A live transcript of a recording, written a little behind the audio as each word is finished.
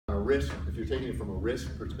risk, if you're taking it from a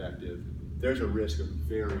risk perspective, there's a risk of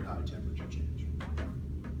very high temperature change.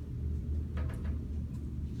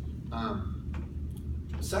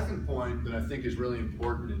 The second point that I think is really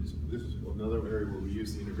important, and this is another area where we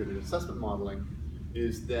use the integrated assessment modeling,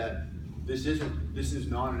 is that this is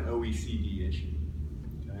not an OECD issue.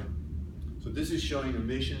 Okay? So this is showing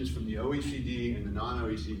emissions from the OECD and the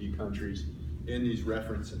non-OECD countries in these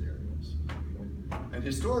reference scenarios. Okay? And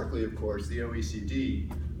historically, of course, the OECD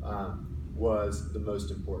was the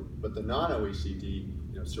most important, but the non-OECD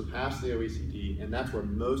surpassed the OECD, and that's where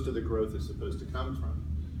most of the growth is supposed to come from.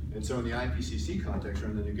 And so in the IPCC context, or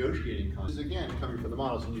in the negotiating context, again, coming from the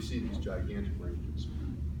models, and you see these gigantic ranges.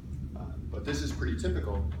 But this is pretty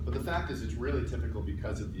typical, but the fact is it's really typical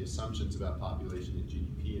because of the assumptions about population and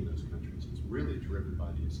GDP in those countries. It's really driven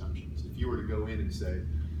by the assumptions. If you were to go in and say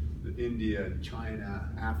that India, China,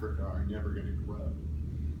 Africa are never going to grow,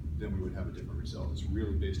 then we would have a different result. It's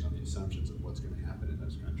really based on the assumptions of what's going to happen in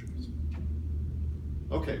those countries.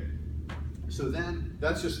 Okay, so then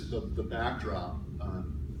that's just the backdrop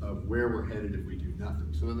of where we're headed if we do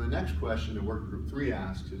nothing. So then the next question that work group 3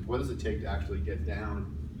 asks is, what does it take to actually get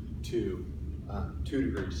down to 2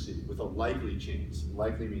 degrees C with a likely chance?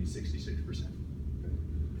 Likely means 66%. Okay.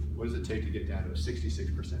 What does it take to get down to a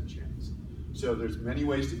 66% chance? So there's many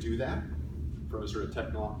ways to do that from a sort of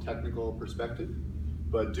technical perspective,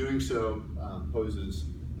 but doing so poses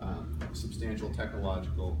substantial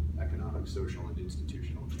technological, economic, social, and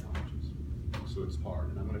institutional challenges. So it's hard,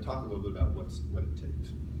 and I'm going to talk a little bit about what it takes.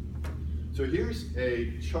 So here's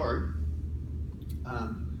a chart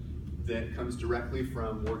that comes directly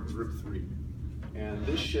from working group 3. And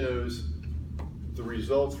this shows the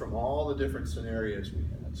results from all the different scenarios we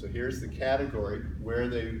had. So here's the category where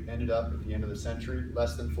they ended up at the end of the century,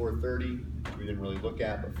 less than 430, we didn't really look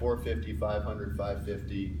at, but 450, 500,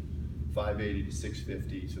 550, 580 to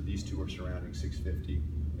 650. So these two are surrounding 650,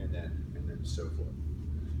 and then so forth.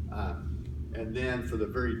 And then for the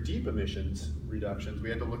very deep emissions reductions, we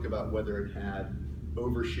had to look about whether it had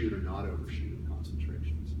overshoot or not overshoot in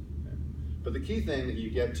concentrations. Okay? But the key thing that you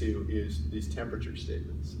get to is these temperature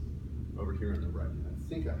statements over here on the right. And I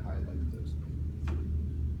think I highlighted those.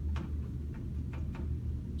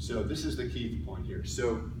 So this is the key point here.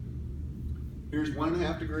 So here's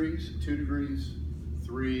 1.5 degrees, 2 degrees,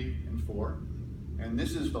 3, and 4. And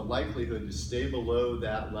this is the likelihood to stay below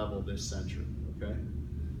that level this century, okay?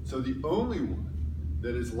 So the only one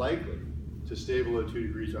that is likely to stay below 2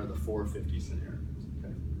 degrees are the 450 scenarios.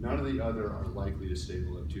 Okay? None of the other are likely to stay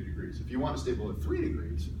below 2 degrees. If you want to stay below 3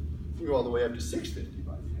 degrees, you can go all the way up to 650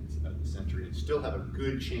 by the end of the century and still have a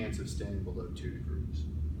good chance of staying below 2 degrees.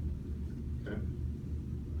 Okay?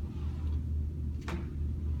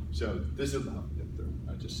 So this is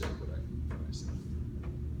I just said what I said.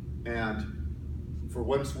 And for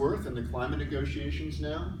what it's worth, in the climate negotiations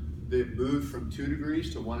now, they've moved from 2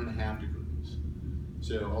 degrees to 1.5 degrees.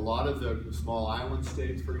 So a lot of the small island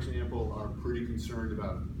states, for example, are pretty concerned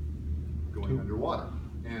about going underwater.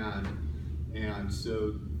 And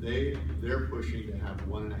so they're pushing to have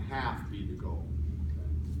 1.5 be the goal.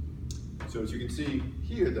 Okay? So as you can see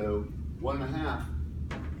here though, 1.5,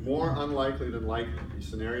 more unlikely than likely. These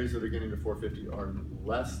scenarios that are getting to 450 are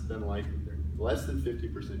less than likely. They're less than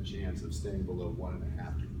 50% chance of staying below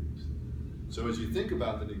 1.5 degrees. So as you think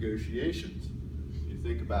about the negotiations, you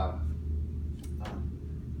think about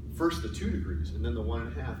first the 2 degrees and then the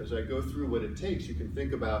 1.5. As I go through what it takes, you can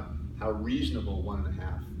think about how reasonable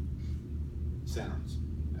 1.5 sounds,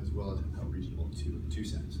 as well as how reasonable 2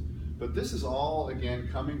 sounds. But this is all, again,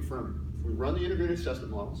 coming from, we run the integrated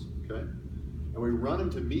assessment models, okay? And we run them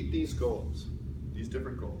to meet these goals, these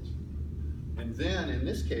different goals. And then, in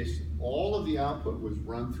this case, all of the output was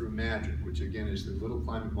run through MAGIC, which again is the little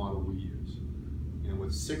climate model we use. And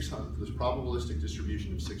with 600, this probabilistic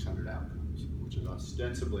distribution of 600 outcomes, which is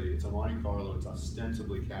ostensibly, it's a Monte Carlo, it's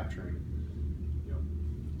ostensibly capturing,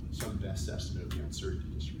 some best estimate of the uncertainty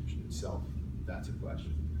distribution itself. That's a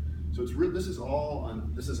question. So it's this is an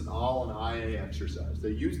all an IA exercise.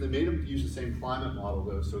 They made them use the same climate model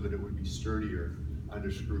though, so that it would be sturdier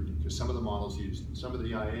under scrutiny. Because some of the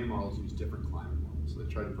IA models use different climate models. So they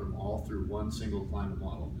try to put them all through one single climate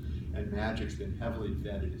model. And MAGIC's been heavily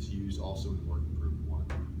vetted. It's used also in working group 1.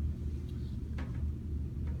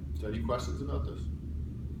 So any questions about this?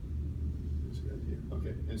 That's a good idea.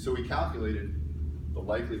 Okay. And so we calculated the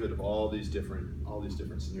likelihood of all these different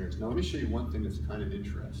scenarios. Now let me show you one thing that's kind of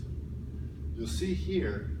interesting. You'll see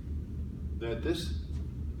here that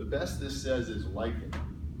the best this says is likely.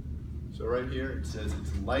 So right here it says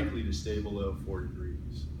it's likely to stay below 4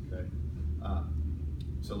 degrees. Okay.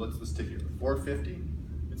 So let's take it. 450.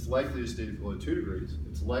 It's likely to stay below 2 degrees.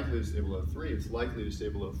 It's it's likely to stay below 3, it's likely to stay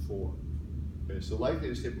below 4. Okay, so likely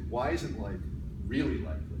to stay, why isn't like really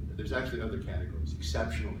likely? There's actually other categories,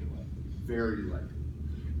 exceptionally likely, very likely.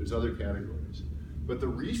 There's other categories. But the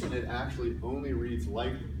reason it actually only reads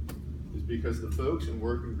likely is because the folks in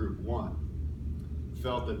working group 1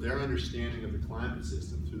 felt that their understanding of the climate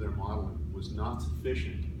system through their modeling was not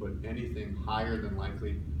sufficient to put anything higher than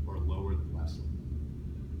likely or lower than less likely.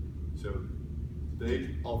 So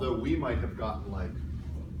they, although we might have gotten like,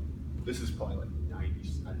 this is probably like 90,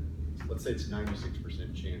 let's say it's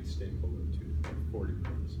 96% chance staying below 40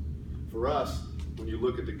 degrees. For us, when you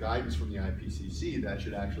look at the guidance from the IPCC, that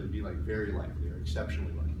should actually be like very likely or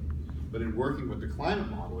exceptionally likely. But in working with the climate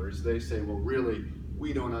modelers, they say, well, really,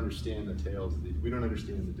 we don't understand the tails of these. We don't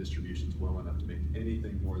understand the distributions well enough to make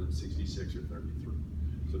anything more than 66 or 33.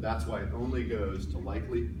 So that's why it only goes to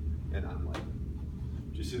likely and unlikely.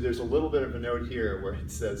 You see, there's a little bit of a note here where it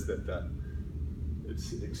says that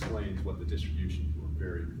it explains what the distributions were.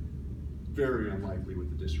 Very, very unlikely with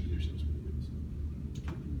the distributions we use.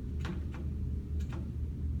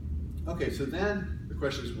 Okay, so then the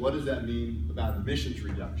question is, what does that mean about emissions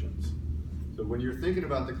reductions? So when you're thinking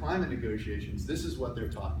about the climate negotiations, this is what they're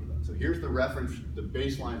talking about. So here's the reference, the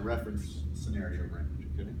baseline reference scenario range.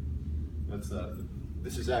 Okay, that's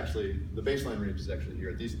this is actually the baseline range is actually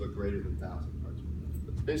here. These look greater than 1,000 parts per million,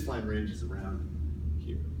 but the baseline range is around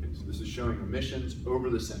here. Okay, so this is showing emissions over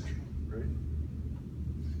the century, right?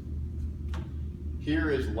 Here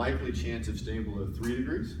is likely chance of staying below 3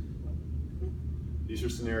 degrees. These are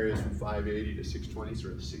scenarios from 580 to 620,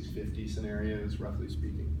 sort of 650 scenarios, roughly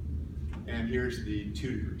speaking. And here's the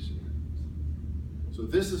 2 degree scenarios. So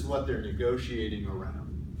this is what they're negotiating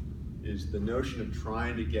around, is the notion of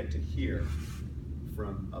trying to get to here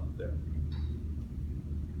from up there.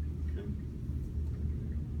 Okay.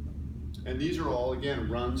 And these are all, again,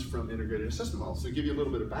 runs from integrated assessment models. So to give you a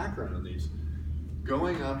little bit of background on these,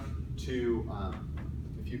 going up to,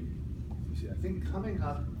 I think coming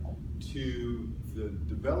up to the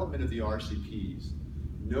development of the RCPs,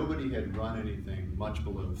 nobody had run anything much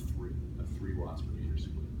below 3 watts per meter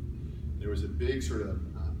squared. There was a big sort of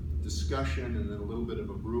discussion and then a little bit of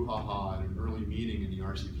a brouhaha at an early meeting in the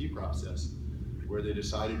RCP process where they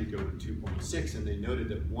decided to go to 2.6, and they noted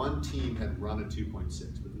that one team had run a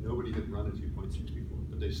 2.6, but nobody had run a 2.6 before.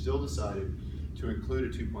 But they still decided to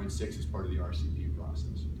include a 2.6 as part of the RCP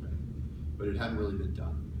process, right? But it hadn't really been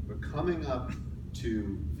done. But coming up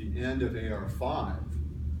to the end of AR5,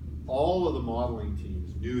 all of the modeling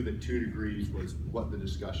teams knew that 2 degrees was what the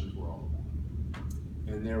discussions were all about.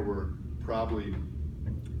 And there were probably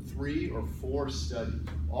 3 or 4 studies,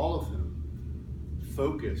 all of them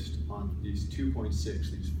focused on these 2.6,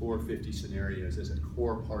 these 450 scenarios as a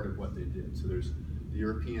core part of what they did. So the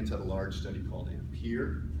Europeans had a large study called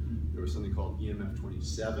Ampere. There was something called EMF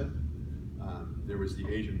 27. There was the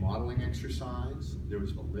Asian modeling exercise. There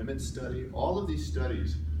was a limit study. All of these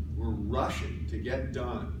studies were rushing to get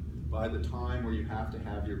done by the time where you have to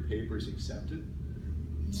have your papers accepted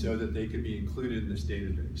so that they could be included in this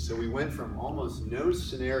database. So we went from almost no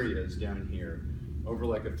scenarios down here over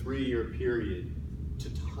like a 3-year period to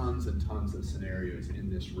tons and tons of scenarios in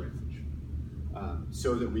this range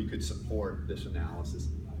so that we could support this analysis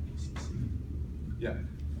in the IPCC. Yeah?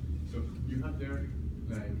 So you have there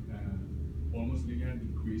like almost linear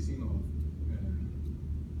decreasing of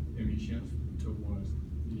emissions towards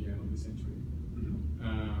the end of the century.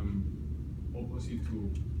 Opposite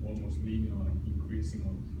to almost linear increasing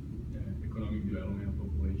of economic development and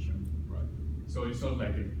population. Right. So it sounds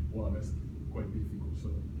like that's quite difficult. So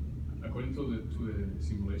according to the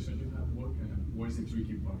simulation you have worked, what is the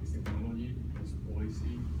tricky part? Is technology, is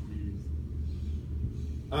policy,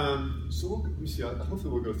 so let me see, hopefully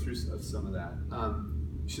we'll go through some of that.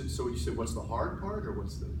 So you said what's the hard part or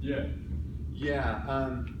what's the? Yeah.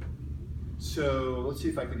 Yeah, so let's see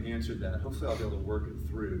if I can answer that. Hopefully I'll be able to work it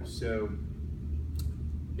through. So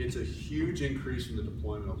it's a huge increase in the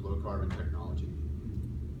deployment of low carbon technology.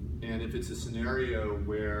 And if it's a scenario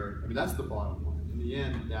where, that's the bottom line. In the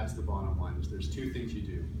end, that's the bottom line, is there's 2 things you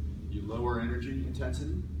do. You lower energy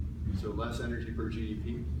intensity, so less energy per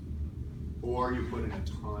GDP, or you put in a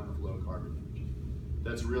ton of low carbon energy.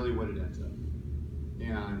 That's really what it ends up.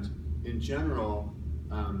 And in general,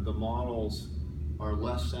 the models are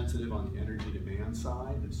less sensitive on the energy demand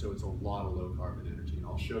side, so it's a lot of low carbon energy. And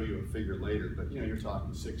I'll show you a figure later, but you're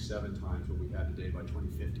talking 6-7 times what we had today by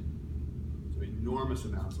 2050. So enormous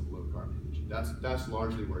amounts of low carbon energy. That's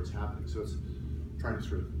largely where it's happening. So it's trying to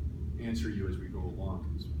sort of answer you as we go along.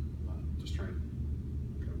 Just trying to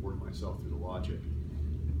kind of work myself through the logic.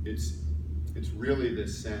 it's really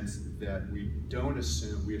this sense that we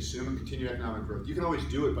assume a continued economic growth. You can always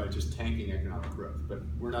do it by just tanking economic growth, but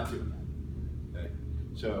we're not doing that. Okay?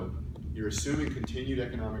 So you're assuming continued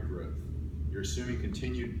economic growth. You're assuming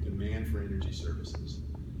continued demand for energy services.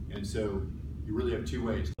 And so you really have two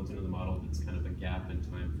ways. Built into the model, that's kind of a gap in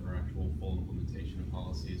time for actual full implementation of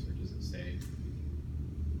policies, or does it say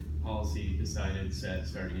policy decided, set,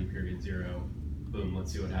 starting in period 0, boom,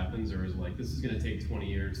 let's see what happens? Or is it like, this is going to take 20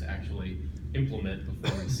 years to actually implement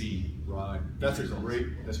before we see? Right. That's a great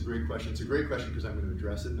question. It's a great question because I'm going to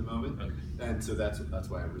address it in a moment. Okay. And so that's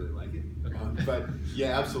why I really like it. Okay. But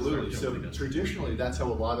yeah, absolutely. So traditionally, that's how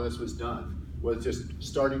a lot of this was done, was just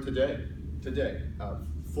starting today,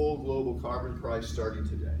 full global carbon price starting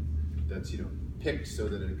today. That's, picked so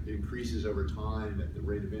that it increases over time at the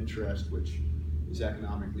rate of interest, which is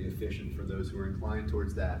economically efficient for those who are inclined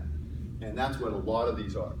towards that. And that's what a lot of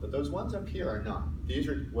these are. But those ones up here are not. These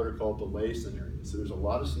are what are called delay scenarios. So there's a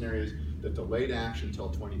lot of scenarios that delayed action until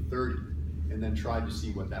 2030 and then tried to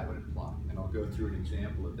see what that would imply. And I'll go through an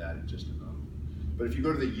example of that in just a moment. But if you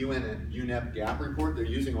go to the UNEP gap report, they're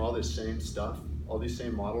using all this same stuff, all these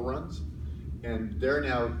same model runs. And they're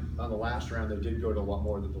now, on the last round, they did go to a lot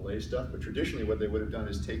more of the delay stuff, but traditionally what they would have done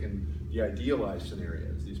is taken the idealized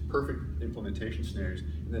scenarios, these perfect implementation scenarios,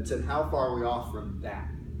 and then said, how far are we off from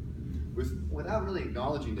that? Without really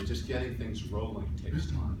acknowledging that just getting things rolling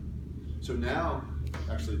takes time. So now,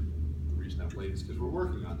 actually, the reason I'm late is because we're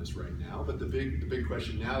working on this right now, but the big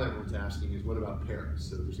question now that everyone's asking is, what about Paris?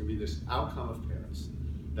 So there's going to be this outcome of Paris.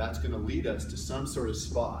 That's going to lead us to some sort of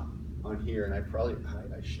spot on here, and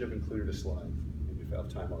I should have included a slide. Maybe if I have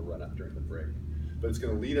time, I'll run up during the break. But it's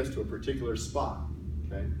going to lead us to a particular spot,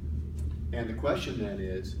 okay? And the question then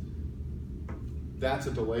is, that's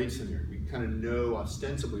a delayed scenario. We kind of know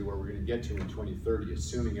ostensibly where we're going to get to in 2030,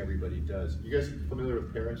 assuming everybody does. You guys familiar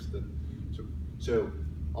with Paris? So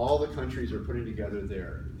all the countries are putting together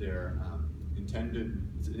their intended,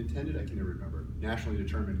 I can never remember, nationally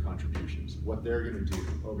determined contributions, what they're going to do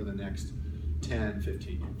over the next 10,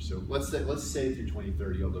 15 years. So let's say through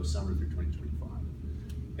 2030, although some are through 2025.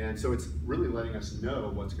 And so it's really letting us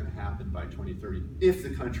know what's going to happen by 2030 if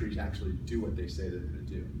the countries actually do what they say they're going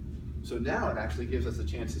to do. So now it actually gives us a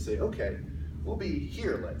chance to say, okay, we'll be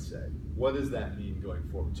here, let's say. What does that mean going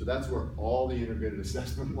forward? So that's where all the integrated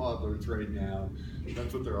assessment modelers right now,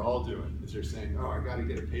 that's what they're all doing, is they're saying, oh, I got to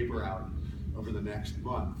get a paper out over the next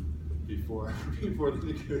month before the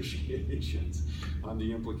negotiations on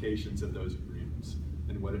the implications of those agreements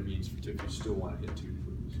and what it means if you still want to hit 2 degrees.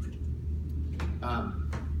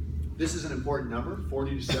 This is an important number,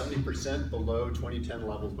 40 to 70% below 2010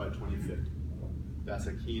 levels by 2050. That's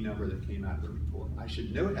a key number that came out of the report. I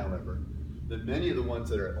should note, however, that many of the ones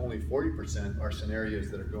that are only 40% are scenarios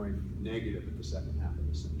that are going negative at the second half of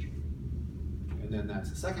the century. And then that's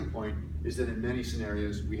the second point, is that in many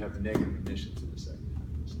scenarios, we have negative emissions in the second half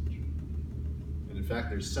of the century. And in fact,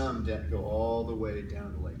 there's some that go all the way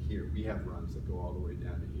down to like here. We have runs that go all the way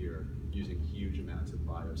down to here using huge amounts of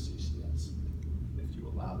bio-CCS. If you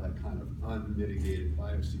allow that kind of unmitigated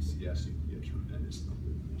bio-CCS, you can get tremendous number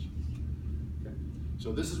of emissions. Okay.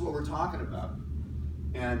 So this is what we're talking about.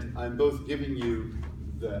 And I'm both giving you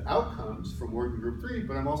the outcomes from working group 3,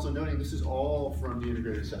 but I'm also noting this is all from the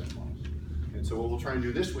integrated assessment models. And so what we'll try and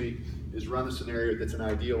do this week is run a scenario that's an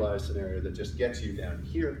idealized scenario that just gets you down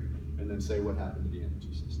here and then say what happened to the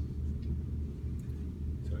energy system.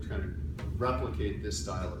 So it's kind of replicate this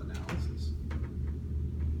style of analysis.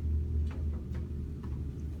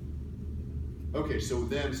 Okay, so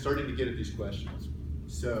then starting to get at these questions.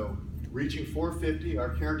 So reaching 450 are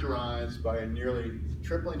characterized by a nearly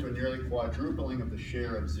tripling to a nearly quadrupling of the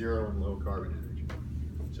share of zero and low carbon energy.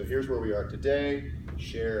 So here's where we are today.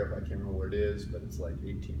 Share of, I can't remember what it is, but it's like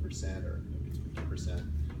 18% or maybe it's 50%.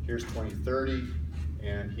 Here's 2030,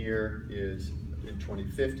 and here is in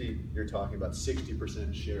 2050, you're talking about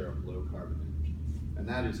 60% share of low carbon energy. And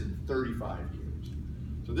that is in 35 years.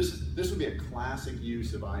 So this would be a classic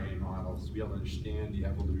use of IA models to be able to understand the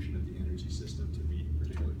evolution of the energy system to meet a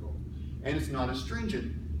particular goal. And it's not as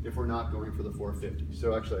stringent if we're not going for the 450.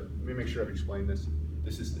 So actually, let me make sure I've explained this.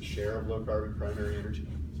 This is the share of low carbon primary energy.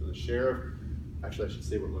 So the share of, actually I should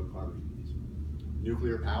say what low carbon means.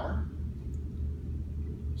 Nuclear power,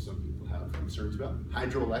 some people have concerns about.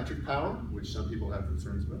 Hydroelectric power, which some people have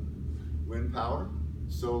concerns about. Wind power,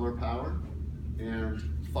 solar power, and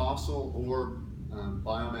fossil or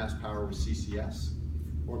biomass power with CCS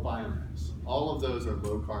or biomass. All of those are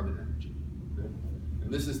low carbon energy. Okay?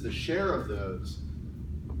 And this is the share of those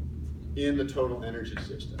in the total energy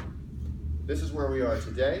system. This is where we are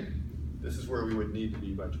today. This is where we would need to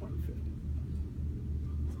be by 2050.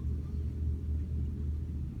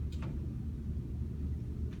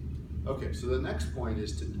 Okay, so the next point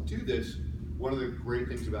is to do this. One of the great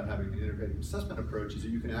things about having an integrated assessment approach is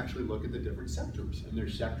that you can actually look at the different sectors and their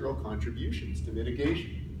sectoral contributions to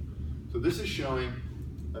mitigation. So this is showing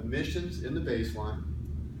emissions in the baseline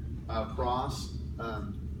across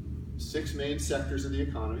 6 main sectors of the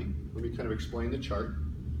economy. Let me kind of explain the chart,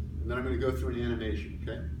 and then I'm going to go through an animation,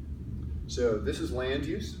 okay? So this is land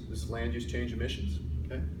use. This is land use change emissions,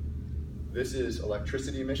 okay? This is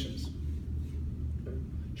electricity emissions, okay?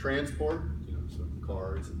 Transport, so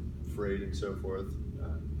cars and freight and so forth,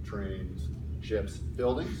 trains, ships,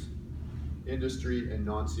 buildings, industry, and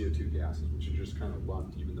non-CO2 gases, which are just kind of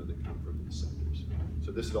lumped even though they come from these sectors.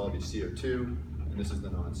 So this would all be CO2, and this is the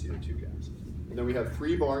non-CO2 gases. And then we have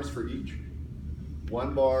 3 bars for each.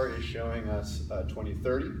 1 bar is showing us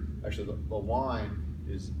 2030. Actually, the line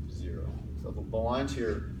is 0. So the lines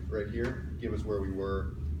here, right here, give us where we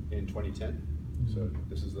were in 2010. So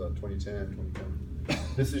this is the 2010, 2010.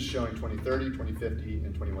 This is showing 2030, 2050,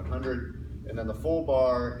 and 2100. And then the full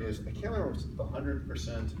bar is, I can't remember if it's the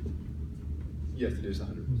 100%. Yes, it is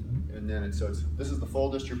 100%. And then this is the full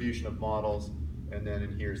distribution of models, and then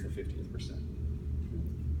in here is the 50th percent.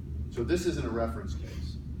 So this isn't a reference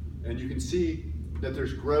case. And you can see that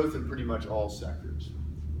there's growth in pretty much all sectors.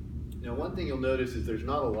 Now, one thing you'll notice is there's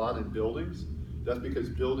not a lot in buildings. That's because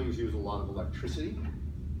buildings use a lot of electricity.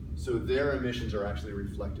 So their emissions are actually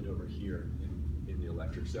reflected over here in the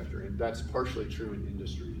electric sector. And that's partially true in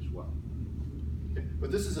industry as well. Okay.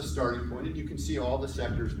 But this is a starting point, and you can see all the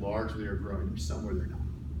sectors largely are growing. There's some where they're not.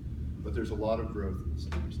 But there's a lot of growth in the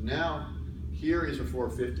sectors. Now, here is a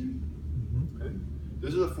 450. Okay.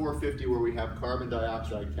 This is a 450 where we have carbon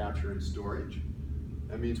dioxide capture and storage.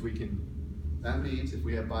 That means if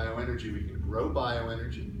we have bioenergy, we can grow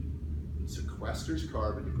bioenergy. It sequesters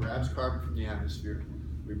carbon, it grabs carbon from the atmosphere.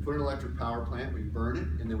 We put an electric power plant, we burn it,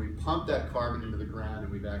 and then we pump that carbon into the ground,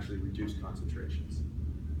 and we've actually reduced concentrations.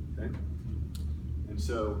 Okay? And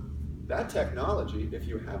so that technology, if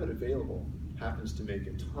you have it available, happens to make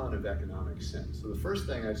a ton of economic sense. So the first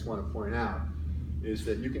thing I just want to point out is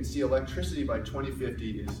that you can see electricity by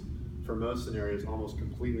 2050 is, for most scenarios, almost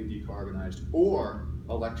completely decarbonized, or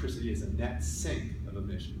electricity is a net sink of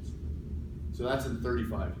emissions. So that's in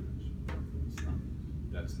 35 years.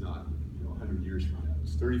 That's not 100 years from now.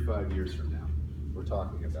 It's 35 years from now we're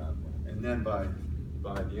talking about. And then by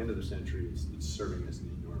the end of the century, it's serving as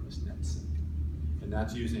an enormous net sink. And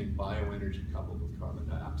that's using bioenergy coupled with carbon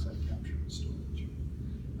dioxide capture and storage.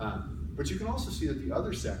 But you can also see that the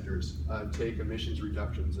other sectors take emissions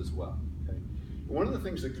reductions as well. Okay? And one of the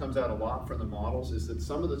things that comes out a lot from the models is that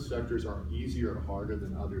some of the sectors are easier or harder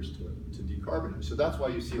than others to decarbonize. So that's why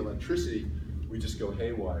you see electricity, we just go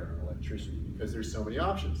haywire on electricity because there's so many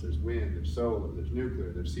options. There's wind, there's solar, there's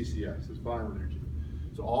nuclear, there's CCS, there's bioenergy.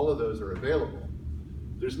 So all of those are available.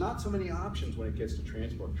 There's not so many options when it gets to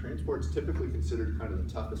transport. Transport's typically considered kind of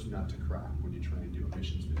the toughest nut to crack when you try and do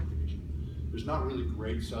emissions mitigation. There's not really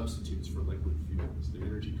great substitutes for liquid fuels. The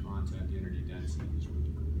energy content, the energy density is really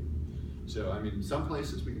great. So, I mean, in some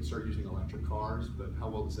places we can start using electric cars, but how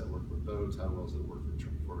well does that work with boats? How well does it work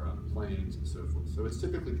for planes and so forth? So it's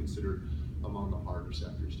typically considered among the harder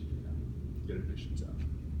sectors to get emissions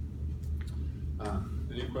out.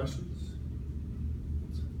 Any questions?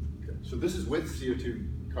 Okay. So this is with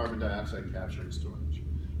CO2 carbon dioxide capture and storage.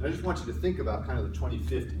 And I just want you to think about kind of the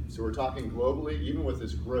 2050. So we're talking globally, even with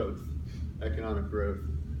this growth, economic growth,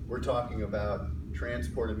 we're talking about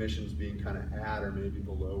transport emissions being kind of at or maybe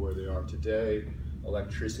below where they are today,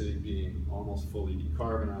 electricity being almost fully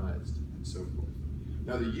decarbonized, and so forth.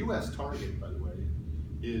 Now the US target, by the way,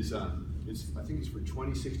 is I think it's for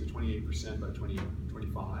 26 to 28% by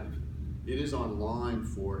 2025. It is on line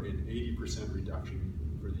for an 80% reduction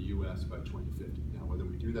for the US by 2050. Now whether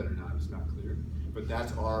we do that or not is not clear, but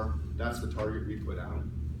that's the target we put out.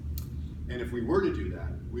 And if we were to do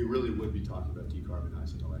that, we really would be talking about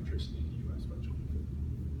decarbonizing electricity in the US by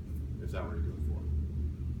 2050, if that were to go forward.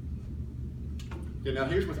 Okay, now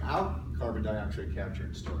here's without carbon dioxide capture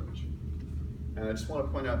and storage. And I just want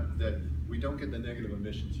to point out that we don't get the negative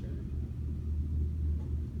emissions here.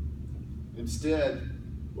 Instead,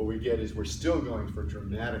 what we get is we're still going for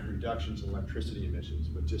dramatic reductions in electricity emissions,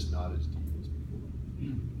 but just not as deep as before.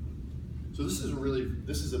 So this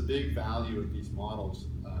is a big value of these models,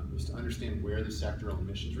 is to understand where the sectoral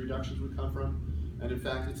emissions reductions would come from. And in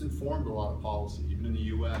fact, it's informed a lot of policy. Even in the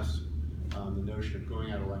US, the notion of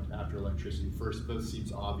going out after electricity first both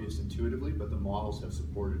seems obvious intuitively, but the models have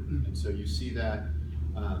supported it. And so you see that,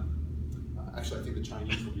 actually I think the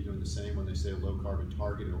Chinese will be doing the same when they say a low carbon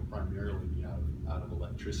target, it will primarily be out of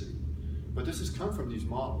electricity. But this has come from these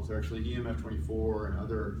models. Actually, EMF24 and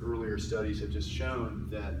other earlier studies have just shown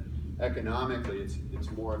that economically,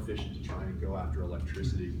 it's more efficient to try and go after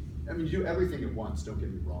electricity. I mean, you do everything at once, don't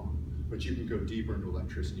get me wrong, but you can go deeper into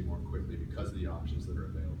electricity more quickly because of the options that are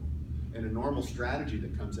available. And a normal strategy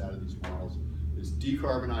that comes out of these models is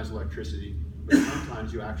decarbonize electricity, but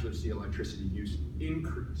sometimes you actually see electricity use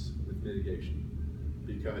increase with mitigation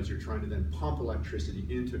because you're trying to then pump electricity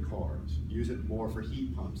into cars, use it more for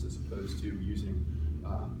heat pumps as opposed to using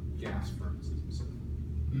gas furnaces and so forth.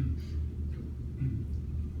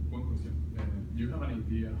 One question. Do you have an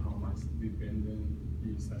idea how much dependent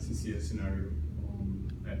is a CCS scenario on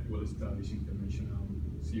a well-established international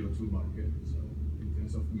CO2 market? So in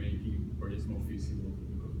terms of making projects more feasible,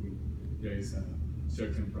 because there is a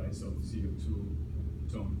certain price of CO2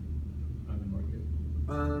 ton on the market.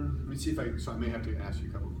 Let me see if I may have to ask you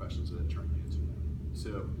a couple of questions that I try and answer that.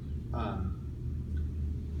 So,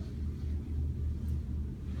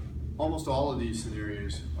 almost all of these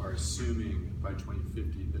scenarios are assuming by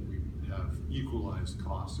 2050 that we have equalized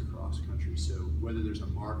costs across countries. So whether there's a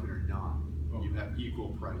market or not, you have equal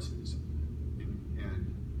prices.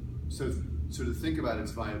 And so to think about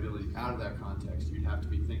its viability out of that context, you'd have to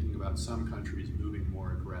be thinking about some countries moving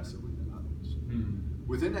more aggressively than others. Mm-hmm.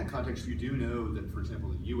 Within that context, you do know that, for example,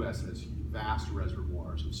 the US has vast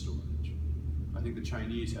reservoirs of storage. I think the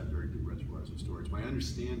Chinese have very good reservoirs of storage. My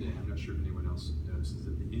understanding, I'm not sure if anyone else knows, is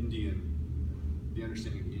that the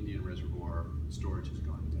understanding of the Indian reservoir storage has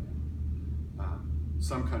gone down.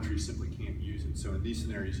 Some countries simply can't use it. So in these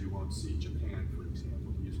scenarios, you won't see Japan, for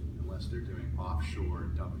example, using it unless they're doing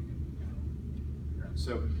offshore dumping it.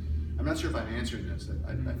 So I'm not sure if I'm answering this.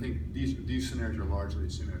 I think these scenarios are largely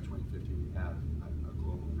assuming by 2050 we have a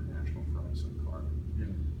global international price on carbon. Yeah.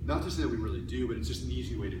 Not to say that we really do, but it's just an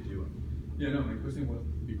easy way to do it. Yeah, no, my question was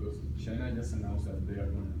because China just announced that they are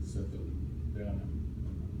going to settle, they're going to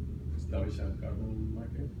establish a carbon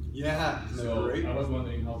market. Yeah, isn't that So great? I was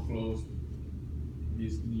wondering how close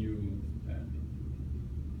this new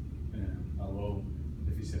allow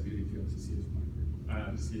the feasibility of CCS market,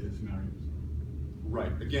 CCS scenarios.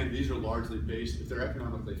 Right. Again, these are largely based, if they're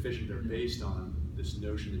economically efficient, they're based on this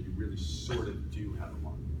notion that you really sort of do have a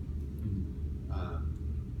market.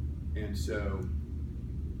 And so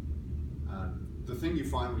the thing you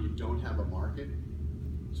find when you don't have a market,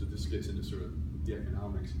 so this gets into sort of the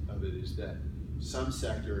economics of it, is that some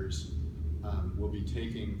sectors will be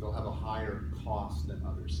they'll have a higher cost than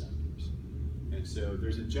other sectors. And so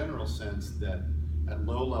there's a general sense that at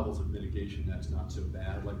low levels of mitigation, that's not so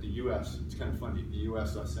bad. Like the U.S., it's kind of funny. The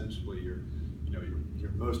U.S. essentially, your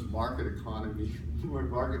most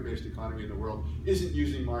market-based economy in the world isn't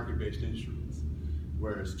using market-based instruments,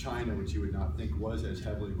 whereas China, which you would not think was as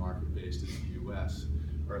heavily market-based as the U.S.,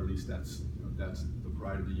 or at least that's the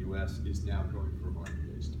pride of the U.S., is now going for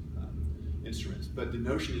market-based instruments. But the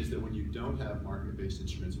notion is that when you don't have market-based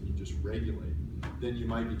instruments and you just regulate, then you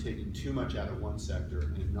might be taking too much out of one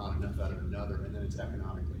sector and not enough out of another, and then it's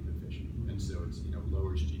economically inefficient. And so it's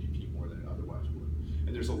lowers GDP more than it otherwise would.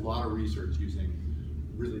 And there's a lot of research using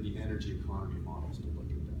really the energy economy models to look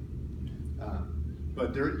at that.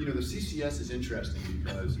 But the CCS is interesting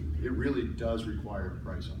because it really does require a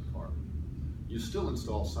price on carbon. You still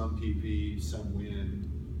install some PV, some wind,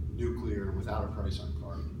 nuclear without a price on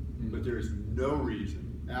carbon. But there is no reason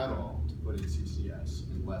at all to put in CCS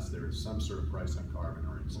unless there is some sort of price on carbon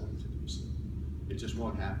or incentive to do so. It just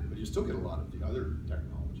won't happen, but you still get a lot of the other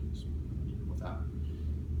technologies even without it.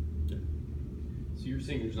 Yeah. So you're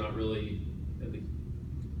saying there's not really,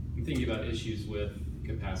 I'm thinking about issues with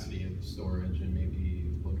capacity of storage and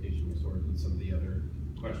maybe location of storage and some of the other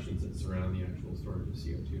questions that surround the actual storage of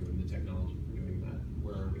CO2 and the technology for doing that.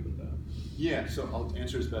 Where are we with that? Yeah, so I'll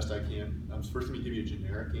answer as best I can. First, let me give you a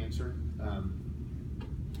generic answer.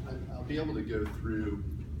 I'll be able to go through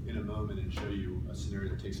in a moment and show you a scenario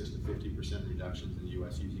that takes us to 50% reductions in the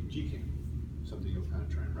US using GCAM, something you'll kind of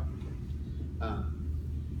try and replicate.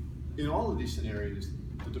 In all of these scenarios,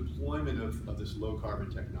 the deployment of this low carbon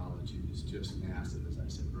technology is just massive, as I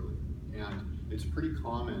said earlier. And it's pretty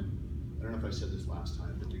common, I don't know if I said this last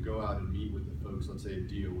time, but to go out and meet with the folks, let's say at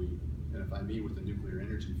DOE, and if I meet with the nuclear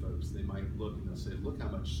energy folks, they might look and they'll say, look how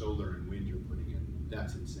much solar and wind you're putting in.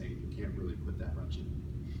 That's insane, you can't really put that much in.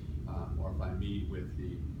 Or if I meet with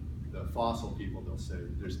the fossil people, they'll say,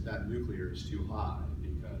 that nuclear is too high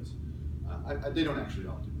because, they don't actually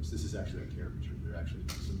all do this. This is actually a caricature.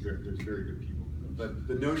 There's very good people. But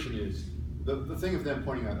the notion is, the thing of them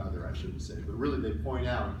pointing out other, I shouldn't say, but really they point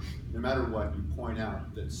out, no matter what, you point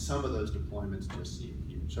out that some of those deployments just seem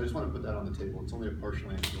huge. So I just want to put that on the table. It's only a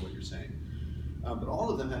partial answer to what you're saying. But all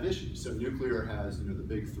of them have issues. So nuclear has, the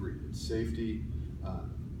big three. It's safety,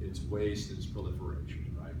 it's waste, and it's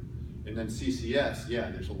proliferation, right? And then CCS,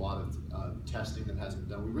 yeah, there's a lot of testing that hasn't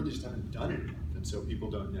been done. We really just haven't done it enough, and so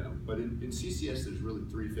people don't know. But in CCS, there's really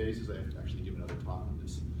 3 phases. I have to actually give another talk on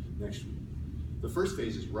this next week. The first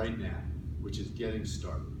phase is right now, which is getting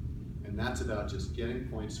started. And that's about just getting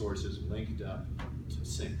point sources linked up to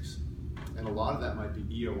sinks. And a lot of that might be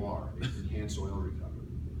EOR, enhanced oil recovery.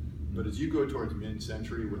 But as you go towards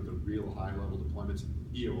mid-century with the real high-level deployments,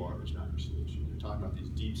 EOR is not your solution. You're talking about these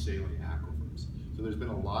deep saline aquifers. So there's been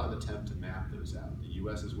a lot of attempt to map those out. The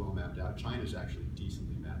US is well mapped out. China's actually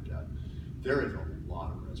decently mapped out. There is a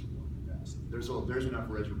lot of reservoir capacity. There's enough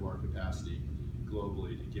reservoir capacity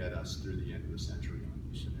globally to get us through the end of the century on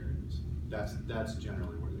these scenarios. That's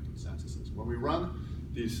generally where the consensus is. When we run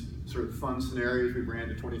these sort of fun scenarios, we ran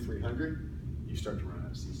to 2300, you start to run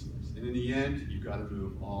out of CCS. And in the end, you've got to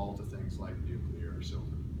move all to things like nuclear or silver.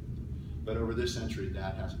 But over this century,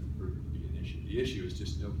 that hasn't proven to be an issue. The issue is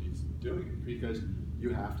just nobody's doing it because you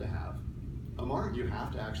have to have a market. You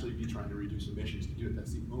have to actually be trying to reduce emissions to do it.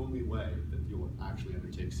 That's the only way that you'll actually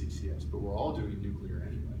undertake CCS. But we're all doing nuclear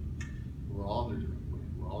anyway. We're all doing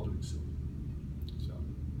wind. We're all doing silver.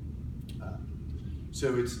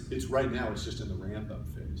 So it's right now. It's just in the ramp-up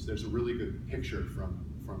phase. There's a really good picture from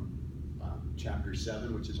chapter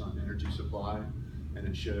 7, which is on energy supply, and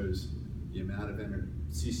it shows the amount of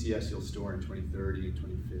CCS you'll store in 2030 and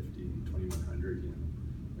 2050 and 2100,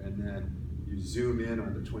 and then you zoom in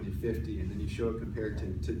on the 2050, and then you show it compared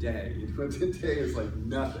to today. Today is like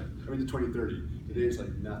nothing. I mean, the 2030. Today is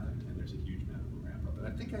like nothing, and there's a huge amount of a ramp up. And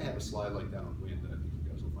I think I have a slide like that on wind that I think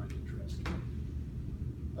you guys will find interesting.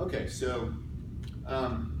 Okay, so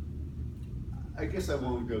I guess I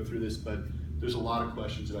won't go through this, but there's a lot of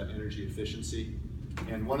questions about energy efficiency.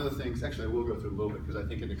 And one of the things, actually I will go through a little bit because I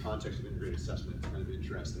think in the context of integrated assessment it's kind of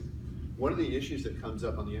interesting. One of the issues that comes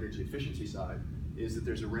up on the energy efficiency side is that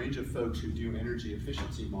there's a range of folks who do energy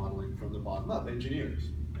efficiency modeling from the bottom up, engineers.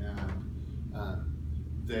 And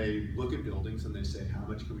they look at buildings and they say, how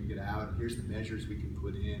much can we get out? And here's the measures we can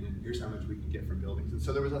put in, and here's how much we can get from buildings. And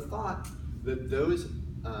so there was a thought that those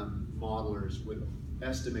modelers would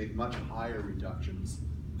estimate much higher reductions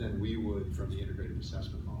than we would from the integrated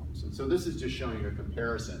assessment models. And so this is just showing a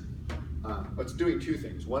comparison. It's doing 2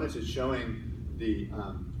 things. One is it's showing the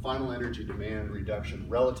final energy demand reduction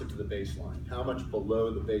relative to the baseline. How much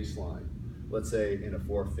below the baseline, let's say in a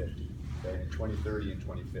 450, okay, in 2030 and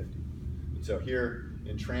 2050. And so here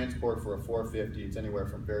in transport for a 450, it's anywhere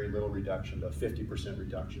from very little reduction to a 50%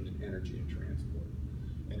 reduction in energy in transport.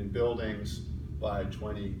 And in buildings, by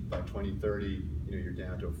 2030, you're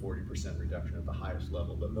down to a 40% reduction at the highest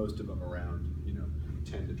level, but most of them around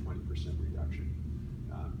 10 to 20% reduction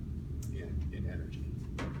in energy.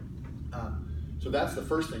 So that's the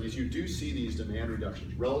first thing, is you do see these demand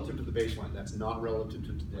reductions relative to the baseline. That's not relative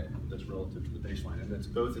to today, that's relative to the baseline. And that's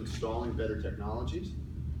both installing better technologies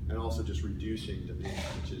and also just reducing demand,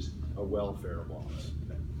 which is a welfare loss.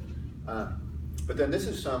 Okay. But then this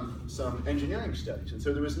is some engineering studies. And so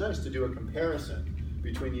it was nice to do a comparison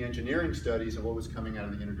between the engineering studies and what was coming out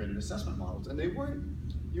of the integrated assessment models. And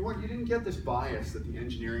you didn't get this bias that the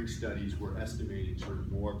engineering studies were estimating sort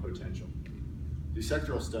of more potential. The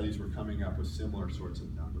sectoral studies were coming up with similar sorts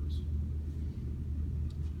of numbers.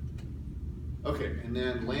 Okay, and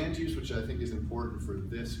then land use, which I think is important for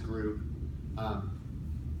this group.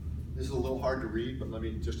 This is a little hard to read, but let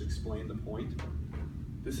me just explain the point.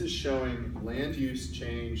 This is showing land use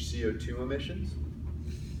change CO2 emissions,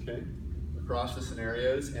 okay, across the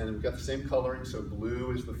scenarios, and we've got the same coloring, so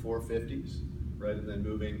blue is the 450s, right, and then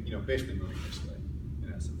moving, basically moving this way,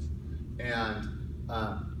 in essence. And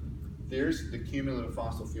there's the cumulative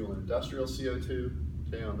fossil fuel and industrial CO2,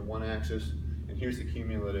 okay, on the one axis, and here's the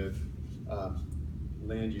cumulative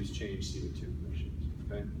land use change CO2 emissions,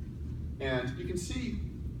 okay? And you can see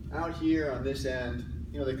out here on this end,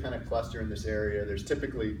 they kind of cluster in this area. There's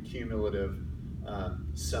typically cumulative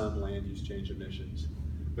some land use change emissions.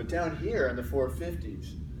 But down here in the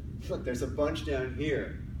 450s, look, there's a bunch down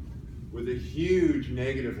here with a huge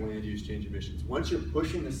negative land use change emissions. Once you're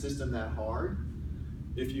pushing the system that hard,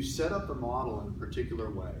 if you set up the model in a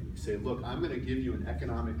particular way, you say, look, I'm going to give you an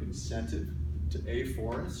economic incentive to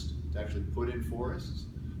afforest, to actually put in forests,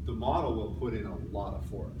 the model will put in a lot of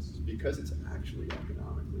forests because it's actually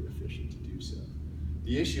economically efficient to do so.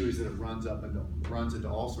 The issue is that it runs into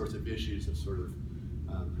all sorts of issues of sort of,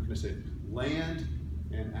 I'm going to say, land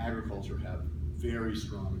and agriculture have very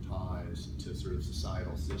strong ties to sort of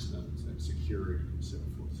societal systems and security and so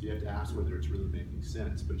forth. So you have to ask whether it's really making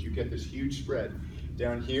sense. But you get this huge spread.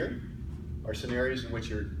 Down here are scenarios in which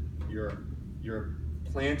you're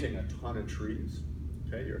planting a ton of trees.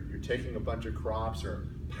 Okay, you're taking a bunch of crops or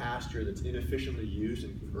pasture that's inefficiently used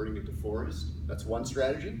and converting it to forest. That's one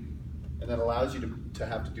strategy, and that allows you to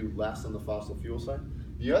have to do less on the fossil fuel side.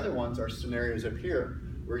 The other ones are scenarios up here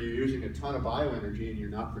where you're using a ton of bioenergy and you're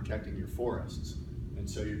not protecting your forests, and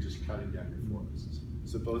so you're just cutting down your forests.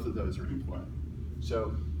 So both of those are in play.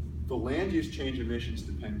 So the land use change emissions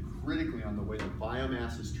depend critically on the way that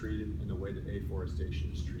biomass is treated and the way that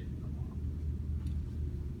afforestation is treated.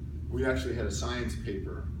 We actually had a science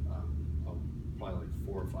paper, probably like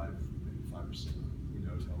 4 or 5, maybe 5 or 6, who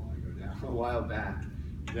knows how long ago now, a while back,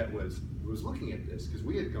 that was looking at this, because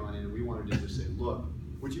we had gone in and we wanted to just say, look,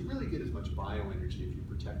 would you really get as much bioenergy if you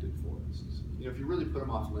protected forests? You know, if you really put them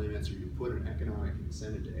off limits, or you put an economic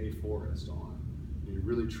incentive to afforest on, and you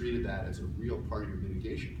really treated that as a real part of your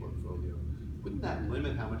mitigation portfolio, wouldn't that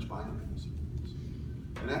limit how much biomass you use?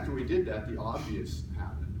 And after we did that, the obvious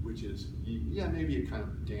happened, which is, yeah, maybe it kind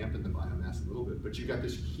of dampened the biomass a little bit, but you got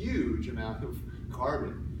this huge amount of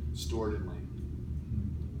carbon stored in land.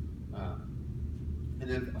 And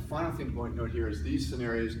then a final thing to note here is these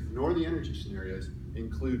scenarios, nor the energy scenarios,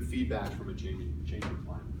 include feedback from a changing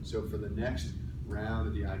climate. So for the next round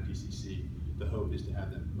of the IPCC, the hope is to have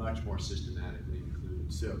them much more systematically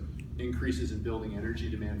included. So increases in building energy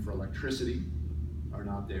demand for electricity are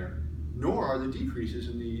not there, nor are the decreases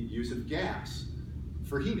in the use of gas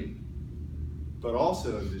for heating. But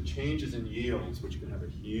also the changes in yields, which can have a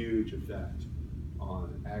huge effect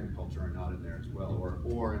on agriculture, are not in there as well.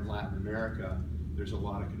 Or in Latin America, there's a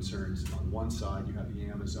lot of concerns. On one side, you have the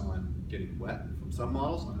Amazon getting wet from some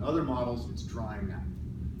models. On other models, it's drying out.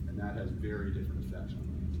 And that has very different effects on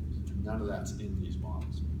land use. And none of that's in these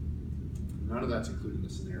models. None of that's included in the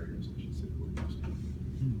scenarios, I should say.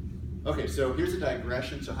 Okay, so here's a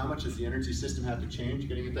digression. So how much does the energy system have to change,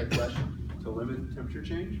 getting at that question, to limit temperature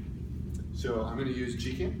change? So I'm going to use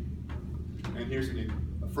GCAM. And here's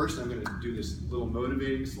first I'm going to do this little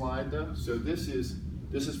motivating slide though. So this is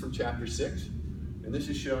from chapter 6. And this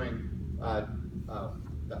is showing that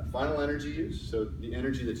final energy use, so the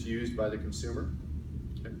energy that's used by the consumer,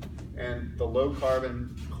 okay, and the low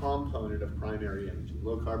carbon component of primary energy,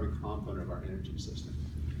 low carbon component of our energy system.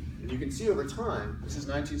 And you can see over time, this is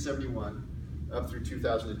 1971 up through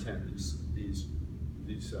 2010, these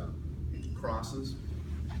crosses.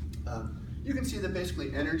 You can see that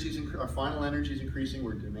basically our final energy is increasing.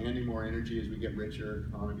 We're demanding more energy as we get richer,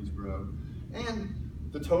 economies grow, and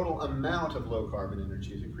the total amount of low carbon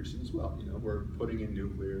energy is increasing as well. You know, we're putting in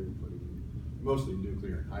nuclear, we're putting in mostly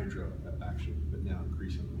nuclear and hydro actually, but now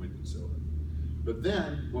increasingly wind and solar. But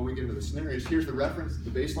then when we get into the scenarios, here's the reference, the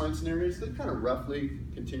baseline scenarios, they kind of roughly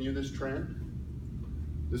continue this trend.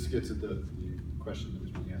 This gets at the question that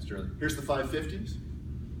was being asked earlier. Here's the 550s,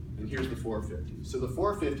 and here's the 450s. So the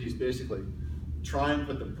 450s basically try and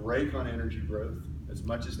put the brake on energy growth as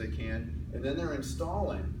much as they can, and then they're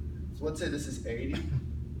installing. So let's say this is 80,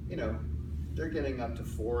 you know, they're getting up to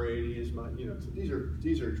 480 as much, you know, so these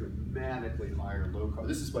are dramatically higher low carbon.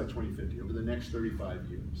 This is by 2050, over the next 35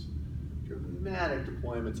 years. Dramatic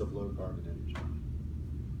deployments of low carbon energy.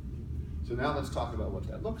 So now let's talk about what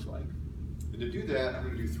that looks like. And to do that, I'm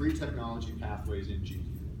going to do 3 technology pathways in GCAM.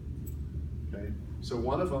 Okay, so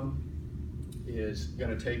one of them is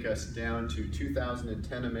going to take us down to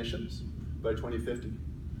 2010 emissions by 2050.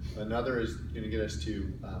 Another is going to get us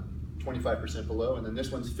to 25% below, and then this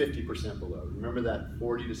one's 50% below. Remember that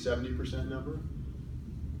 40 to 70% number?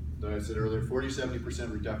 That I said earlier,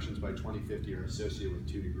 40-70% reductions by 2050 are associated with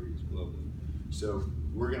 2 degrees globally. So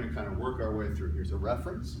we're going to kind of work our way through. Here's a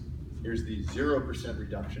reference. Here's the 0%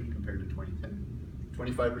 reduction compared to 2010,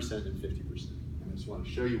 25% and 50%. And I just want to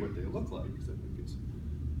show you what they look like, because I think it's...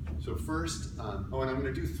 So first, and I'm going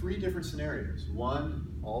to do 3 different scenarios. One,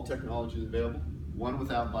 all technologies available. One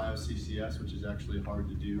without bio-CCS, which is actually hard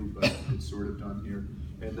to do, but it's sort of done here.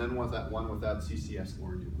 And then one without CCS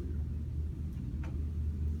or nuclear.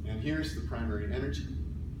 And here's the primary energy.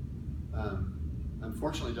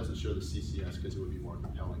 Unfortunately, it doesn't show the CCS because it would be more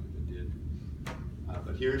compelling if it did.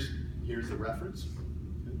 But here's the reference.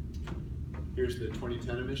 Okay. Here's the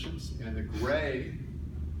 2010 emissions, and the gray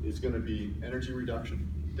is going to be energy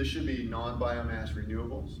reduction. This should be non-biomass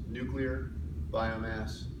renewables: nuclear,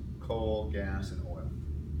 biomass, coal, gas, and oil.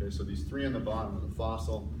 Okay, so these 3 on the bottom are the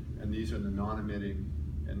fossil, and these are the non-emitting,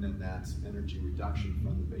 and then that's energy reduction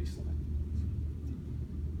from the baseline.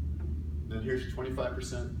 Then here's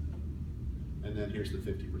 25%, and then here's the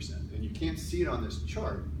 50%. And you can't see it on this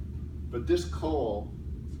chart, but this coal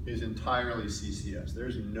is entirely CCS.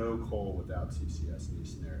 There's no coal without CCS in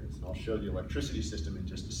these scenarios. And I'll show the electricity system in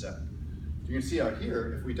just a second. You can see out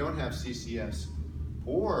here, if we don't have CCS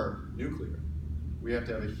or nuclear, we have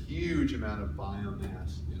to have a huge amount of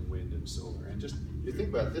biomass in wind and solar. And just you think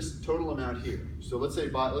about this total amount here. So let's say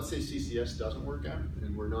CCS doesn't work out,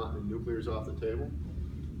 and we're not, and nuclear's off the table.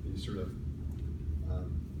 You sort of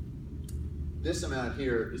this amount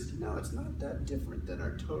here is it's not that different than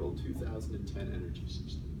our total 2010 energy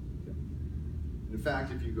system. Okay? In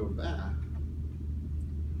fact, if you go back,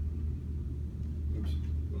 oops,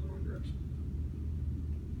 going the wrong direction.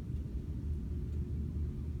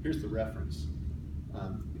 Here's the reference.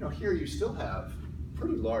 Here you still have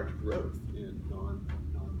pretty large growth in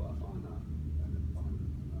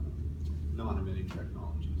non-emitting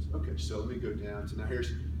technologies. Okay, so let me go down to now.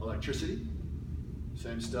 Here's electricity,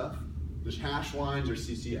 same stuff. The hash lines are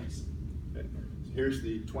CCS. Okay. So here's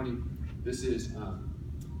the 20. This is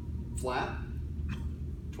flat,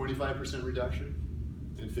 25% reduction,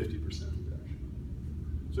 and 50% reduction.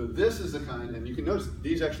 So this is the kind, and you can notice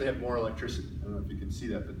these actually have more electricity. I don't know if you can see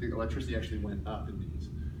that, but the electricity actually went up in these.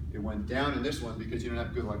 It went down in this one because you don't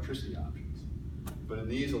have good electricity options. But in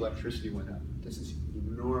these, electricity went up. This is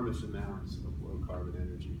enormous amounts of low carbon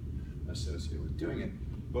energy associated with doing it.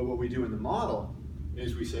 But what we do in the model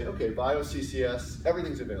is we say, okay, bio-CCS,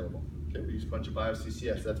 everything's available. Okay, we use a bunch of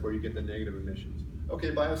bio-CCS, that's where you get the negative emissions.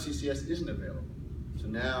 Okay, bio-CCS isn't available. So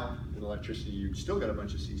now, in electricity, you've still got a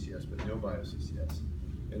bunch of CCS, but no bio-CCS.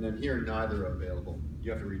 And then here, neither are available.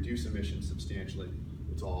 You have to reduce emissions substantially.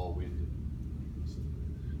 It's all wind.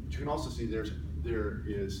 But you can also see there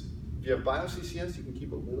is, if you have bio-CCS, you can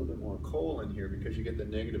keep a little bit more coal in here because you get the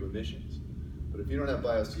negative emissions. But if you don't have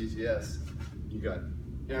bio-CCS, you got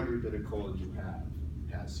every bit of coal that you have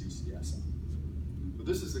has CCS on it. So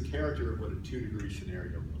this is the character of what a 2-degree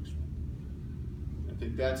scenario looks like. I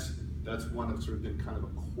think that's one that's sort of been kind of a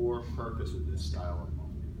core purpose of this style of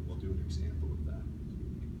modeling. We'll do an example of that.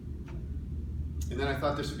 And then I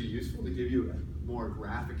thought this would be useful to give you a more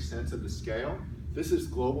graphic sense of the scale. This is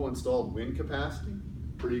global installed wind capacity.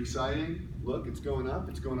 Pretty exciting. Look, it's going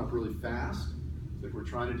up really fast. So if we're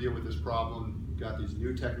trying to deal with this problem, we've got these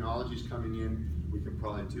new technologies coming in, we can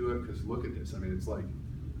probably do it, because look at this. I mean, it's like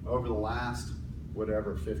over the last,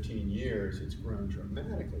 15 years, it's grown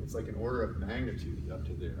dramatically. It's like an order of magnitude up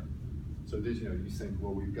to there. So this, you think,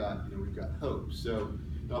 well, we've got hope. So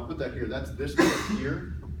I'll put that here. That's this one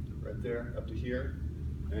here, right there, up to here.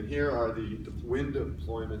 And here are the wind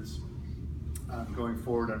deployments going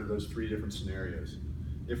forward under those 3 different scenarios.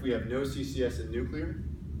 If we have no CCS in nuclear,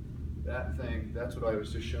 that's what I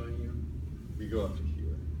was just showing you. We go up to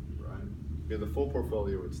here, right? We have the full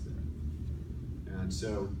portfolio, it's there. And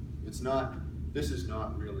so this is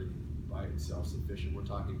not really by itself sufficient. We're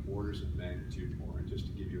talking orders of magnitude more. And just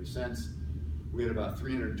to give you a sense, we had about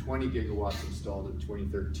 320 gigawatts installed in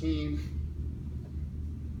 2013.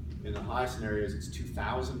 In the high scenarios, it's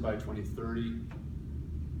 2,000 by 2030,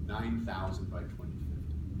 9,000 by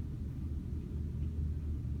 2050.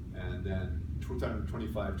 And then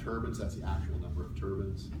 225 turbines, that's the actual number of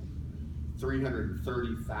turbines.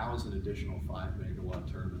 330,000 additional 5-megawatt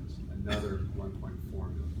turbines, another 1.4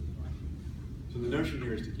 million. So the notion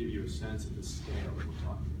here is to give you a sense of the scale that we're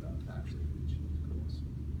talking about to actually reach these goals.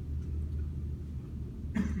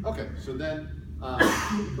 Okay, so then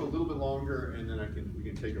we'll go a little bit longer, and then we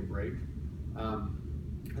can take a break. I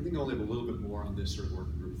think I'll leave a little bit more on this sort of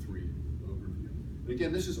working group 3 overview. But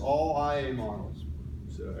again, this is all IA models.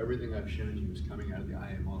 So everything I've shown you is coming out of the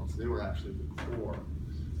IA models. They were actually the core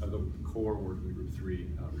of the core working group 3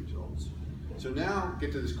 results. So now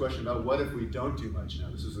get to this question about what if we don't do much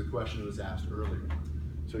now. This is the question that was asked earlier.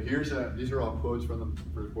 So these are all quotes from the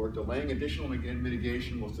report. Delaying additional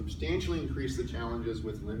mitigation will substantially increase the challenges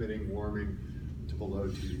with limiting warming to below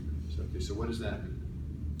 2 degrees. Okay, so what does that mean?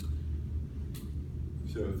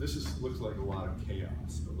 So looks like a lot of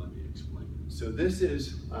chaos, but let me explain. So this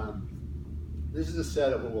is a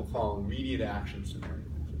set of what we'll call immediate action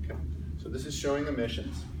scenarios. Okay, so this is showing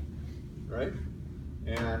emissions, right?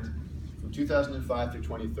 And from 2005 through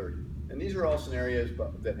 2030. And these are all scenarios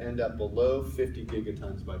that end up below 50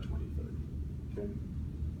 gigatons by 2030. Okay?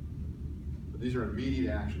 But these are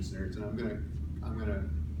immediate action scenarios, and I'm gonna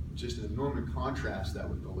just in a moment contrast that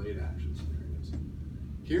with delayed action scenarios.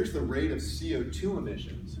 Here's the rate of CO2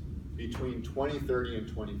 emissions between 2030 and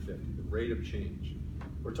 2050, the rate of change.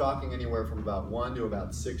 We're talking anywhere from about 1 to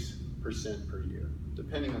about 6% per year,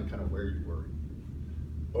 depending on kind of where you were.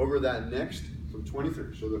 Over that next, from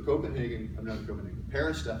 2030, so the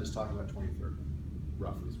Paris stuff is talking about 2030,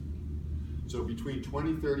 roughly speaking. So between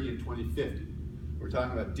 2030 and 2050, we're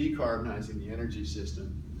talking about decarbonizing the energy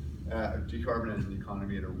system, decarbonizing the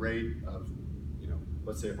economy at a rate of,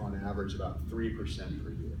 let's say on average about 3%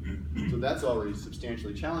 per year. So that's already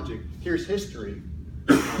substantially challenging. Here's history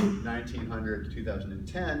from 1900 to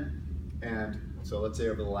 2010, and So let's say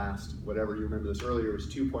over the last, whatever you remember this earlier, was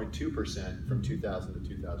 2.2% from 2000 to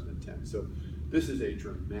 2010. So this is a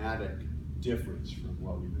dramatic difference from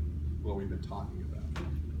what we've been talking about.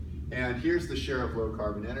 And here's the share of low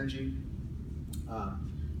carbon energy.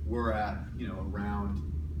 We're at, around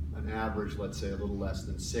an average, let's say a little less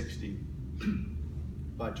than 60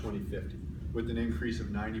 by 2050, with an increase of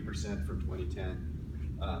 90% from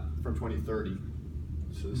 2030.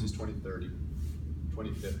 So this is 2030,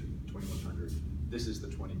 2050, 2100. This is the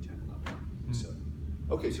 2010 level. So,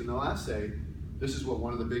 okay, so now let's say this is what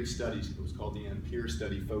one of the big studies, it was called the Ampere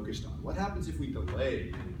study, focused on. What happens if we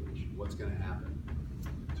delay mitigation? What's going to happen?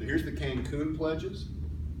 So here's the Cancun pledges.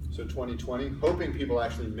 So 2020, hoping people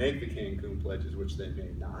actually make the Cancun pledges, which they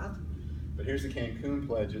may not. But here's the Cancun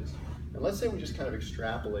pledges. And let's say we just kind of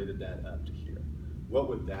extrapolated that up to here. What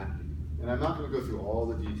would that be? And I'm not going to go through all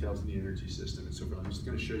the details in the energy system and so forth. I'm just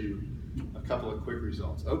going to show you a couple of quick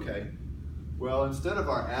results. Okay, well, instead of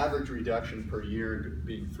our average reduction per year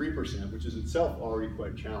being 3%, which is itself already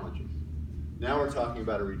quite challenging, now we're talking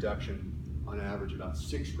about a reduction on average about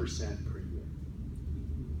 6% per year.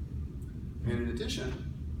 And in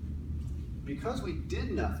addition, because we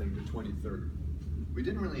did nothing to 2030, we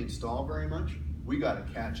didn't really install very much, we got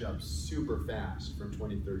to catch up super fast from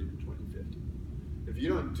 2030 to 2050. If you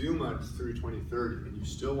don't do much through 2030 and you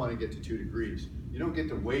still want to get to 2 degrees, you don't get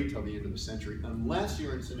to wait till the end of the century unless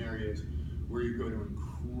you're in scenarios where you go to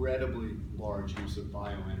incredibly large use of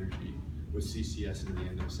bioenergy with CCS into the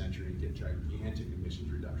end of the century and get gigantic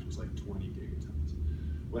emissions reductions like 20 gigatons.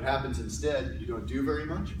 What happens instead, you don't do very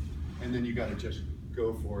much, and then you got to just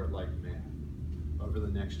go for it like mad over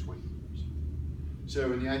the next 20 years.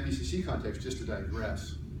 So in the IPCC context, just to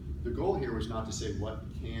digress, the goal here was not to say what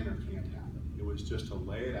can or can't happen. It was just to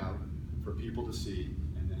lay it out for people to see,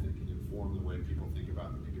 and then it can inform the way people think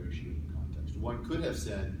about the negotiating context. One could have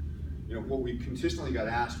said, what we consistently got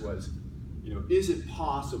asked was, is it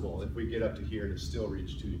possible if we get up to here to still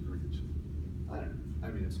reach 2 degrees? I don't know.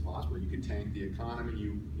 I mean, it's possible. You could tank the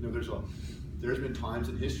economy. There's been times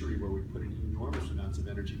in history where we put in enormous amounts of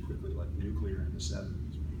energy quickly, like nuclear in the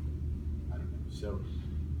 70s. I don't know. So,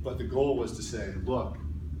 but the goal was to say, look,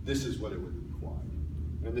 this is what it would require.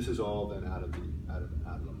 And this is all then out of the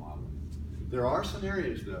modeling. There are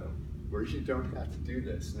scenarios though where you don't have to do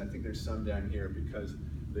this, and I think there's some down here because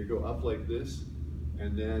they go up like this,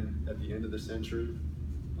 and then at the end of the century,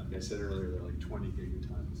 like I said earlier, they're like 20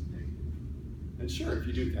 gigatons negative. And sure, if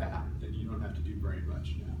you do that, then you don't have to do very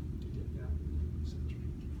much now to get down to the end of the century.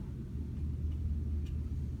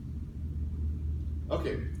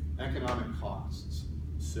 Okay, economic costs.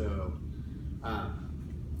 So,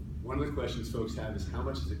 one of the questions folks have is how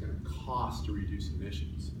much is it going to cost to reduce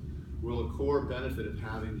emissions? Well, a core benefit of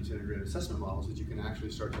having these integrated assessment models is you can actually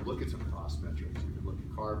start to look at some cost metrics. You can look at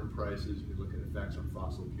carbon prices, you can look at effects on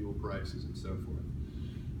fossil fuel prices, and so forth.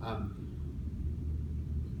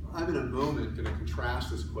 I'm in a moment going to contrast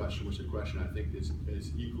this question with a question I think is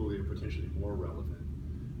equally or potentially more relevant,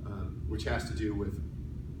 which has to do with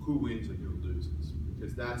who wins and who loses,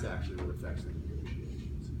 because that's actually what affects the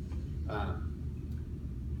negotiations.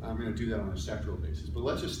 I'm going to do that on a sectoral basis, but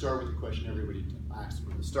let's just start with the question everybody asked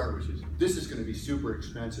from the start, which is, this is going to be super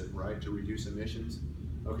expensive, right, to reduce emissions?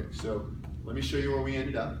 Okay, so let me show you where we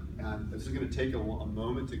ended up, and this is going to take a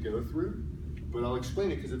moment to go through, but I'll explain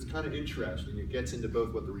it because it's kind of interesting. It gets into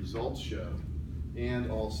both what the results show and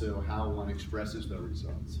also how one expresses the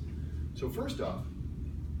results. So first off,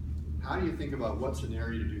 how do you think about what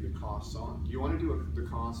scenario to do the costs on? Do you want to do the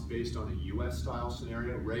costs based on a US style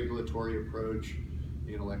scenario, regulatory approach,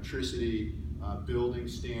 in electricity, building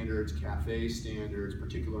standards, CAFE standards,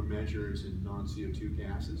 particular measures in non-CO2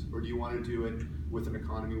 gases? Or do you want to do it with an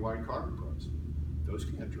economy-wide carbon price? Those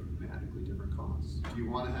can have dramatically different costs. Do you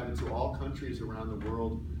want to have it so all countries around the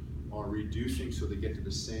world are reducing so they get to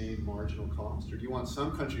the same marginal cost? Or do you want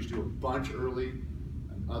some countries to do a bunch early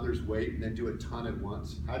and others wait and then do a ton at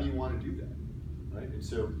once? How do you want to do that, right? And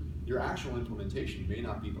so your actual implementation may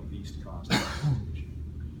not be the least cost implementation.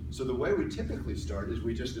 So the way we typically start is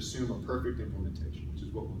we just assume a perfect implementation, which is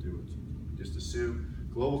what we'll do. Just assume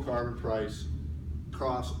global carbon price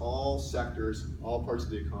across all sectors, all parts of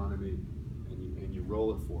the economy, and you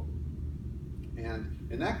roll it forward. And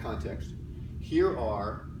in that context, here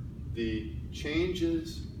are the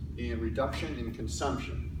changes in reduction in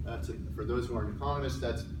consumption. That's it. For those who aren't economists,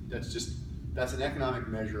 that's an economic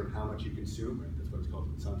measure of how much you consume, right? That's what it's called,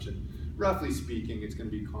 consumption. Roughly speaking, it's going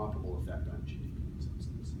to be a comparable effect on GDP.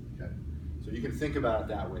 So you can think about it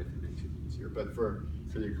that way if it makes it easier. But for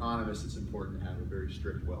the economists, it's important to have a very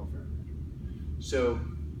strict welfare measure. So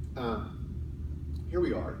here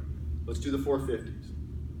we are. Let's do the 450s.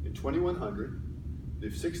 In 2100, the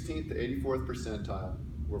 16th to 84th percentile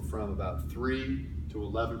were from about 3 to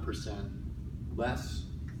 11% less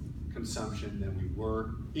consumption than we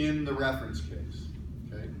were in the reference case,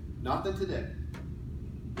 okay? Not than today,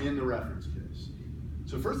 in the reference case.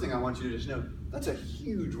 So first thing I want you to just know, that's a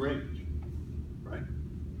huge range, right?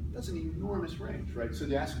 That's an enormous range, right? So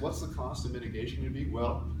to ask, what's the cost of mitigation going to be?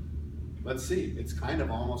 Well, let's see, it's kind of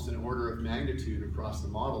almost an order of magnitude across the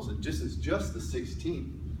models, and just the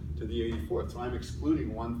 16th to the 84th, so I'm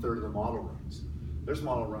excluding 1/3 of the model runs. There's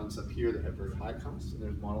model runs up here that have very high costs, and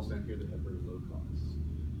there's models down here that have very low costs.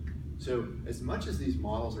 So as much as these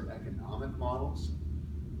models are economic models,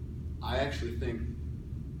 I actually think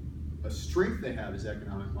a strength they have as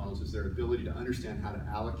economic models is their ability to understand how to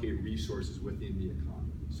allocate resources within the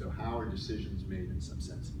economy. So how are decisions made in some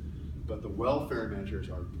sense? But the welfare measures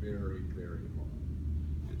are very, very low.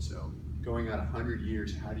 And so going out 100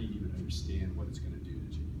 years, how do you even understand what it's going to do to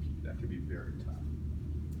GDP? That can be very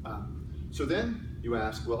tough. So then you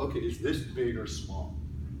ask, well, okay, is this big or small?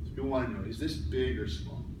 So people want to know, is this big or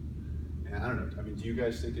small? And I don't know, I mean, do you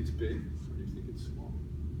guys think it's big or do you think it's small?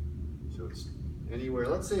 So it's anywhere,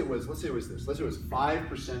 let's say it was this. Let's say it was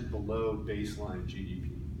 5% below baseline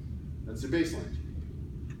GDP. That's the baseline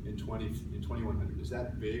GDP in 2100. Is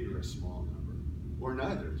that big or a small number? Or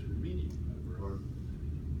neither, it's a medium number, or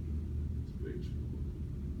it's big.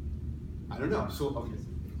 I don't know, so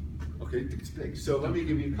okay, it's big. So let me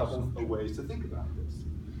give you a couple of ways to think about this.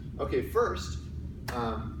 Okay, first,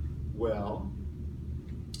 well,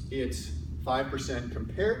 it's 5%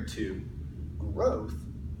 compared to growth,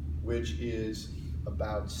 which is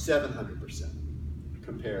about 700%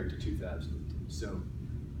 compared to 2010. So,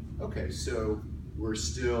 okay, so we're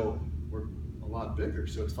a lot bigger.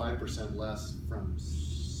 So it's 5% less from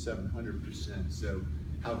 700%. So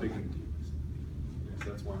how big of a deal is it? Yeah, so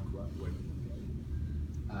that's one way to look at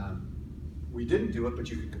it. We didn't do it, but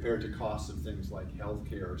you can compare it to costs of things like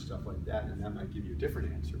healthcare or stuff like that, and that might give you a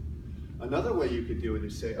different answer. Another way you could do it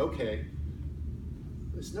is say, okay,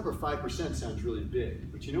 this number 5% sounds really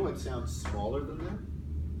big, but you know what sounds smaller than that?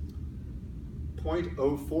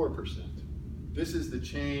 0.04%. This is the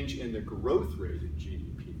change in the growth rate in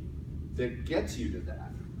GDP that gets you to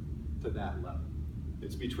that level.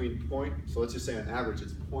 It's between so let's just say on average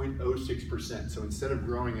it's 0.06%. So instead of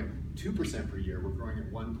growing at 2% per year, we're growing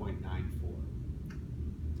at 1.94.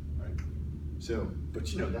 Right? So,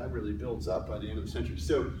 but you know, that really builds up by the end of the century.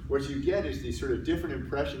 So what you get is these sort of different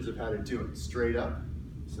impressions of how to do it. Straight up,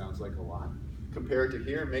 sounds like a lot. Compare it to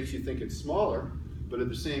here, makes you think it's smaller, but at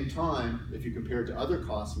the same time, if you compare it to other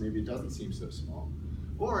costs, maybe it doesn't seem so small.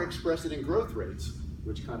 Or express it in growth rates,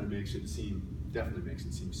 which kind of definitely makes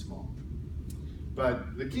it seem small.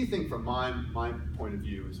 But the key thing from my point of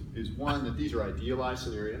view is one, that these are idealized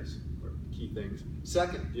scenarios, or key things.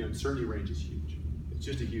 Second, the uncertainty range is huge. It's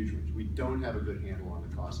just a huge range. We don't have a good handle on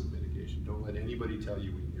the cost of mitigation. Don't let anybody tell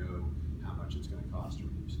you we know how much it's going to cost to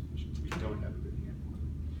reduce emissions. We don't have a good handle on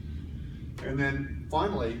it. And then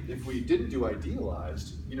finally, if we didn't do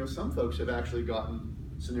idealized, you know, some folks have actually gotten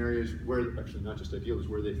scenarios where, actually not just idealized,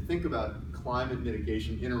 where they think about climate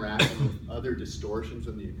mitigation interacting with other distortions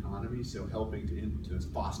in the economy, so helping to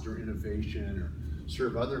foster innovation or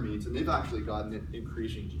serve other needs, and they've actually gotten it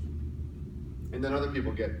increasing GDP. And then other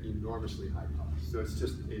people get enormously high costs. So it's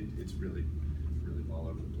just, it's really, really all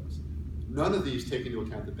over the place. None of these take into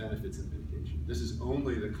account the benefits of mitigation. This is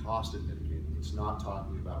only the cost of mitigating. It's not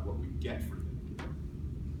talking about what we get from mitigating.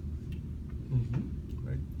 Mm-hmm.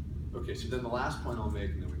 Right. Okay, so then the last point I'll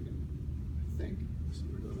make, and then we can, I think, let's see,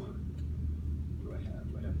 where do I want to, what do I have?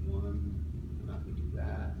 Do I have one? I'm not going to do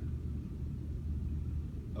that.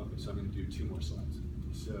 Okay, so I'm going to do 2 more slides.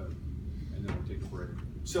 So, and then we'll take a break.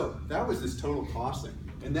 So that was this total cost thing.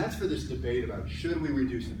 And that's for this debate about should we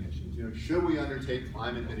reduce emissions? You know, should we undertake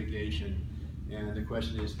climate mitigation? And the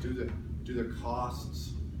question is, do the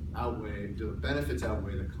costs outweigh, do the benefits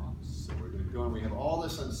outweigh the costs? So we're going to go and we have all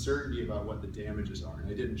this uncertainty about what the damages are.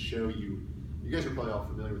 And I didn't show you, you guys are probably all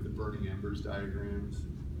familiar with the burning embers diagrams.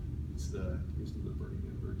 It's the burning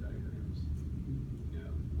ember diagrams. You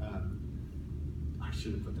know, I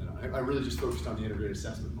should have put that on. I really just focused on the integrated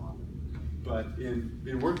assessment model. But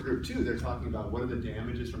in work group 2, they're talking about what are the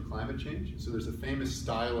damages from climate change. So there's a famous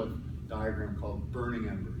style of diagram called burning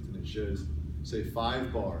embers, and it shows, say,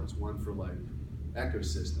 5 bars, one for like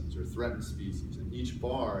ecosystems or threatened species, and each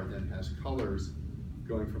bar then has colors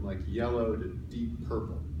going from like yellow to deep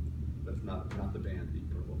purple. That's not the band Deep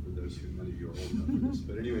Purple, for those who, none of you are old enough for this.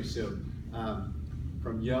 But anyway, so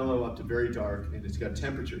from yellow up to very dark, and it's got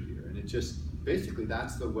temperature here, and it just, basically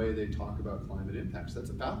that's the way they talk about climate impacts. That's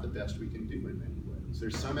about the best we can do in many ways.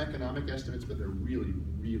 There's some economic estimates, but they're really,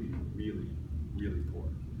 really, really really poor,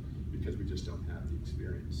 because we just don't have the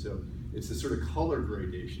experience. So it's this sort of color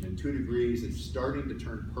gradation. In 2 degrees, it's starting to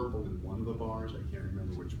turn purple in one of the bars. I can't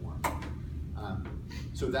remember which one.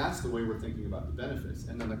 So that's the way we're thinking about the benefits.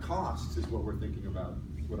 And then the costs is what we're thinking about,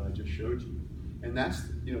 what I just showed you. And that's,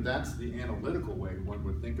 that's the analytical way one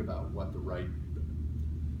would think about what the right,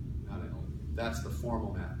 not analytical, that's the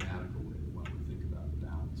formal mathematical way that one would think about the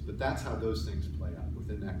balance. But that's how those things play out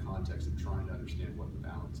within that context of trying to understand what the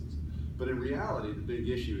balance is. But in reality, the big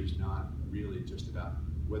issue is not really just about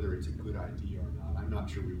whether it's a good idea or not. I'm not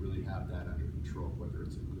sure we really have that under control, whether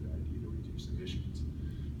it's a good idea to reduce emissions,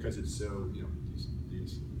 because it's so,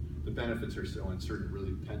 the benefits are so uncertain. It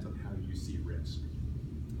really depends on how you see risk.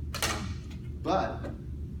 But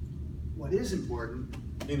what is important,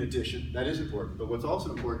 in addition, that is important, but what's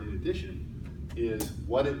also important in addition is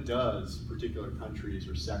what it does particular countries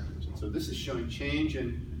or sectors. And so this is showing change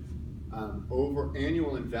in over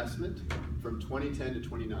annual investment from 2010 to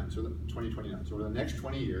 2029. So over the next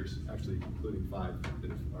 20 years, actually including 5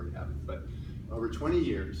 that have already happened, but over 20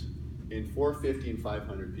 years in 450 and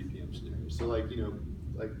 500 ppm scenarios. So like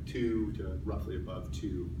 2 to roughly above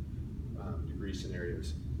 2 degree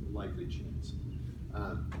scenarios, likely chance.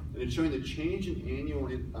 And it's showing the change in annual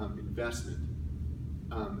investment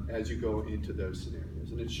as you go into those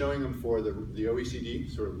scenarios. And it's showing them for the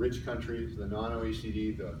OECD, sort of rich countries, the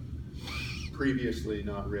non-OECD, the previously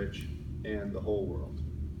not rich, and the whole world.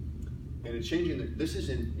 And it's changing, this is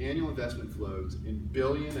in annual investment flows in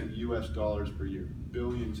billion of US dollars per year,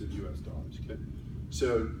 billions of US dollars, okay?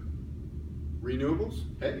 So renewables,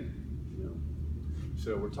 hey,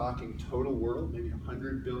 so we're talking total world, maybe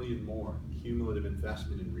 100 billion more cumulative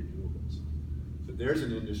investment in renewables. So there's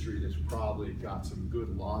an industry that's probably got some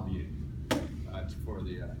good lobbying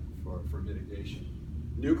for mitigation.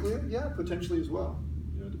 Nuclear, yeah, potentially as well,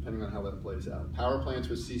 depending on how that plays out. Power plants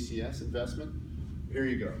with CCS investment, here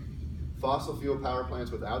you go. Fossil fuel power plants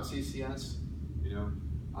without CCS,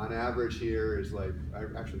 on average here is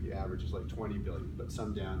actually the average is like 20 billion, but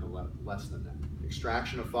some down to less than that.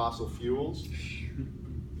 Extraction of fossil fuels,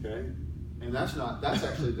 okay? And that's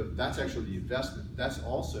actually the investment. That's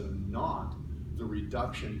also not the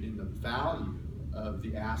reduction in the value of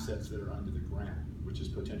the assets that are under the ground, which is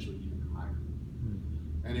potentially even higher.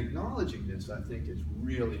 And acknowledging this, I think, is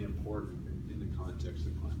really important in the context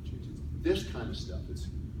of climate change. It's this kind of stuff. It's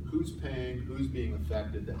who's paying, who's being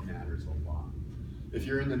affected, that matters a lot. If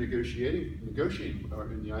you're in the negotiating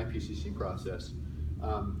or in the IPCC process,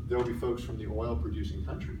 there'll be folks from the oil-producing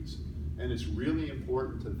countries, and it's really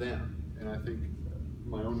important to them. And I think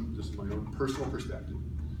this is my own personal perspective.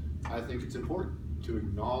 I think it's important to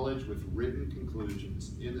acknowledge with written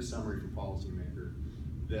conclusions in the summary for policymaker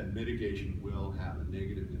that mitigation will have a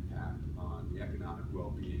negative impact on the economic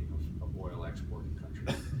well-being of oil exporting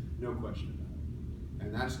countries. No question about it.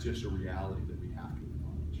 And that's just a reality that we have to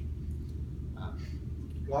acknowledge.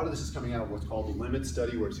 A lot of this is coming out of what's called the limit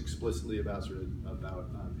study, where it's explicitly about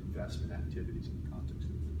investment activities in the context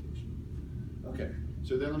of mitigation. Okay,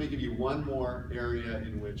 so then let me give you one more area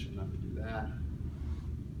in which I'm not going to do that.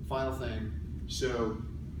 Final thing. So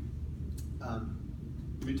let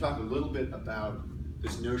me talk a little bit about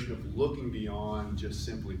this notion of looking beyond just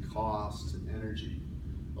simply costs and energy.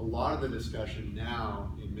 A lot of the discussion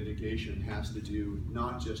now in mitigation has to do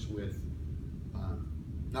not just with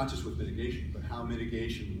mitigation, but how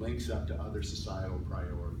mitigation links up to other societal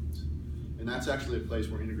priorities. And that's actually a place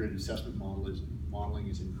where integrated assessment modeling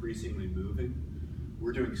is increasingly moving.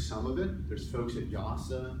 We're doing some of it. There's folks at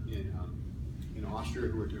YASA in Austria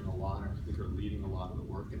who are doing a lot, I think are leading a lot of the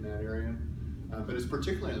work in that area. But it's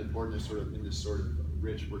particularly important in this sort of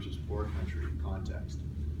rich versus poor country context.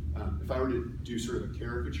 If I were to do sort of a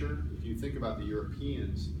caricature, if you think about the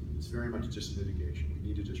Europeans, it's very much just mitigation. We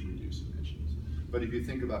need to just reduce emissions. But if you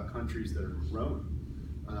think about countries that are growing,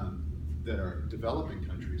 that are developing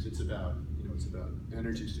countries, it's about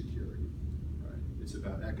energy security, right? It's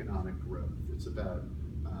about economic growth. It's about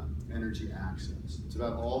energy access. It's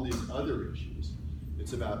about all these other issues.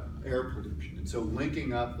 It's about air pollution. And so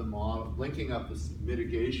linking up this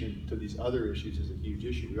mitigation to these other issues is a huge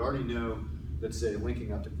issue. We already know that, say,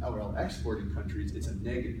 linking up to oil exporting countries, it's a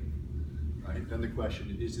negative, right? Then the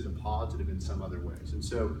question is it a positive in some other ways? And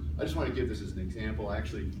so I just want to give this as an example. I'm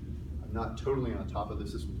not totally on top of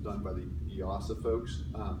this. This was done by the EASA folks.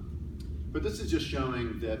 But this is just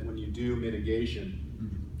showing that when you do mitigation,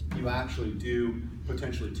 you actually do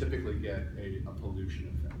potentially typically get a pollution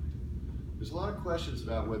effect. There's a lot of questions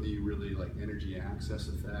about whether you really like energy access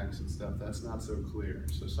effects and stuff. That's not so clear.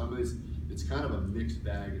 So some of these, it's kind of a mixed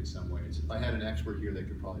bag in some ways. If I had an expert here, they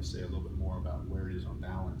could probably say a little bit more about where it is on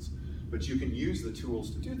balance. but you can use the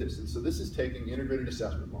tools to do this. And so this is taking integrated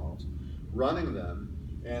assessment models, running them,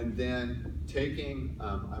 and then taking,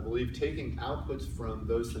 I believe, taking outputs from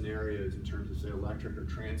those scenarios in terms of, say, electric or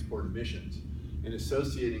transport emissions, and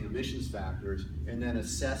associating emissions factors, and then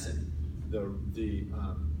assessing the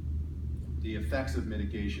effects of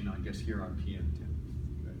mitigation, I guess, here on PM10.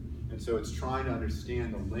 Okay? And so it's trying to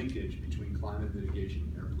understand the linkage between climate mitigation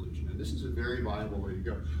and air pollution. And this is a very viable way to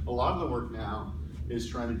go. A lot of the work now is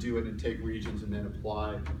trying to do it and take regions and then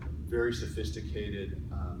apply very sophisticated,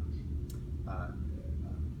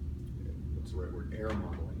 what's the right word, air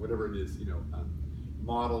modeling, whatever it is,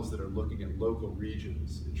 models that are looking at local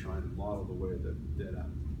regions and trying to model the way that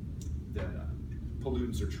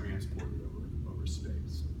pollutants are transported over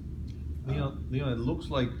space. Leon, it looks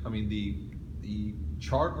like, I mean, the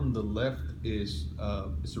chart on the left is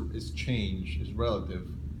change, is relative,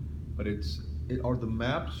 but are the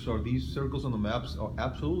maps, are these circles on the maps are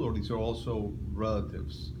absolute, or these are also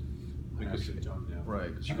relatives? Because, I actually don't know. Right,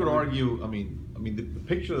 because you could argue, I mean, the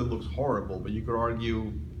picture looks horrible, but you could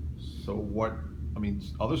argue, so what? I mean,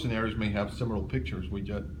 other scenarios may have similar pictures. We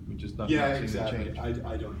just not yeah, seeing exactly. the change.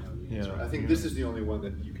 I don't know the answer. Yeah, I think this is the only one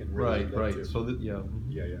that you can relate right. to. So yeah.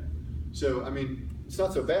 So I mean, it's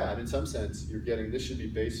not so bad in some sense. You're getting this should be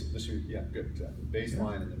good, exactly,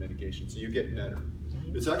 baseline and the mitigation. So you get better.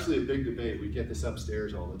 It's actually a big debate. We get this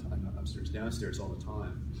upstairs all the time, not upstairs, downstairs all the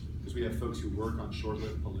time, because we have folks who work on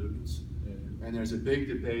short-lived pollutants, and there's a big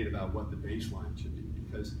debate about what the baseline should be,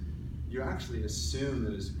 because you actually assume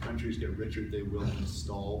that as countries get richer, they will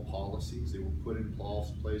install policies. They will put in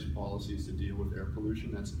place policies to deal with air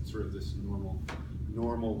pollution. That's sort of this normal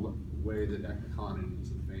way that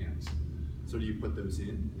economies advance. So do you put those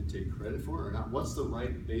in and take credit for it or not? What's the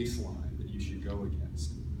right baseline that you should go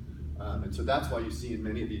against? And so that's why you see in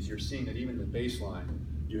many of these, you're seeing that even the baseline,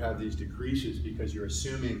 you have these decreases because you're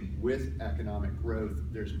assuming with economic growth,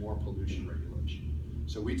 there's more pollution regulation.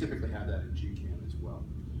 So we typically have that in GCAM as well.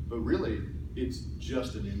 But really, it's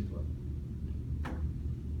just an input.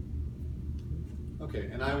 Okay,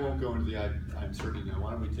 and I won't go into the uncertainty now.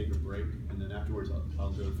 Why don't we take a break, and then afterwards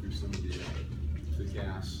I'll go through some of the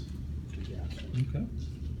gas. Okay.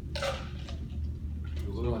 A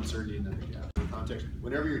little uncertainty in the gas. Context.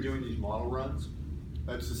 Whenever you're doing these model runs,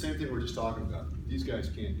 it's the same thing we're just talking about. These guys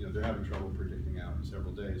can't, they're having trouble predicting out in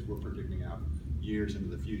several days. We're predicting out years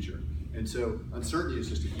into the future. And so uncertainty is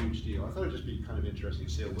just a huge deal. I thought it'd just be kind of interesting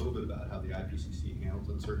to say a little bit about how the IPCC handles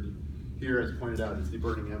uncertainty. Here, as pointed out, it's the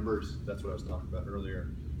burning embers. That's what I was talking about earlier.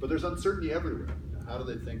 But there's uncertainty everywhere. How do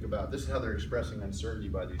they think about, this is how they're expressing uncertainty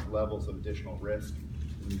by these levels of additional risk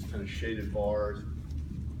in these kind of shaded bars.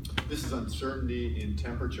 This is uncertainty in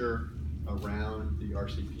temperature around the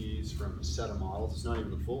RCPs from a set of models. It's not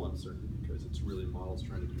even the full uncertainty because it's really models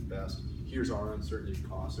trying to do best. Here's our uncertainty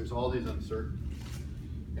costs. There's all these uncertainties.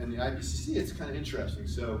 And the IPCC, it's kind of interesting.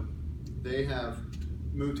 So they have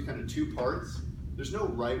moved to kind of two parts. There's no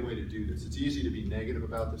right way to do this. It's easy to be negative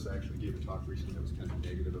about this. I actually gave a talk recently that was kind of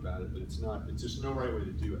negative about it, but it's not. It's just no right way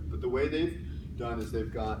to do it. But the way they've done is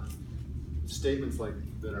they've got statements like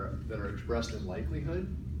that are expressed in likelihood.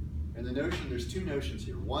 And the notion, there's two notions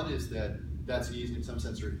here. One is that that's easy, in some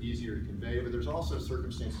sense, or easier to convey, but there's also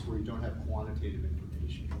circumstances where you don't have quantitative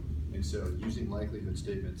information. And so using likelihood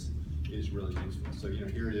statements is really useful. So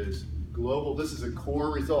here it is. Global, this is a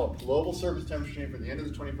core result. Global surface temperature for the end of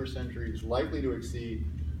the 21st century is likely to exceed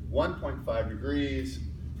 1.5 degrees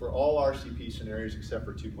for all RCP scenarios except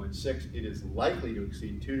for 2.6. It is likely to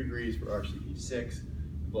exceed 2 degrees for RCP 6,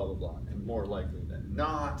 blah, blah, blah, and more likely than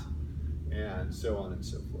not, and so on and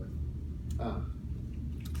so forth.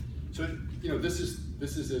 So this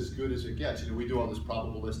is as good as it gets. We do all this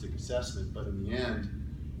probabilistic assessment, but in the end,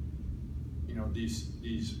 these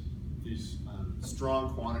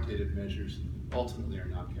strong quantitative measures ultimately are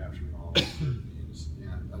not capturing all uncertainties,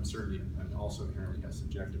 and uncertainty and also inherently has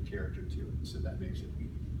subjective character to it, so that makes it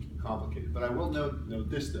complicated. But I will note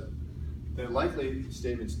this though, that likely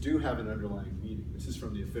statements do have an underlying meaning. This is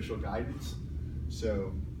from the official guidance.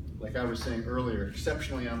 So, like I was saying earlier,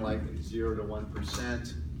 exceptionally unlikely, 0 to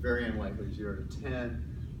 1%, very unlikely, 0 to 10.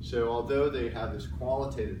 So although they have this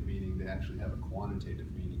qualitative meaning, they actually have a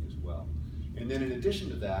quantitative meaning as well. And then in addition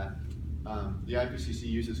to that, the IPCC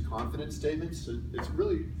uses confidence statements. So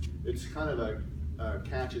it's kind of a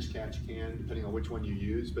catch as catch can, depending on which one you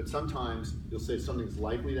use. But sometimes you'll say something's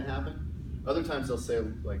likely to happen. Other times they'll say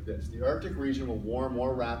like this: the Arctic region will warm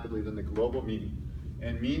more rapidly than the global mean,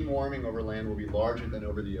 and mean warming over land will be larger than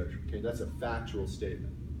over the ocean. Okay, that's a factual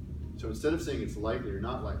statement. So instead of saying it's likely or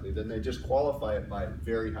not likely, then they just qualify it by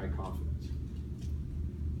very high confidence.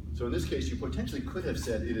 So in this case, you potentially could have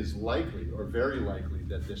said it is likely or very likely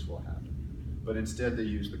that this will happen. But instead they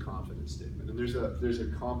use the confidence statement. And there's a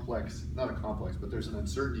complex, not a complex, but there's an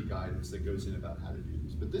uncertainty guidance that goes in about how to do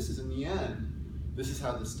this. But this is, in the end, this is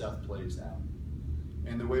how this stuff plays out.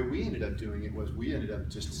 And the way we ended up doing it was we ended up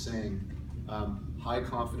just saying high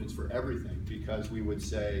confidence for everything, because we would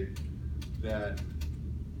say that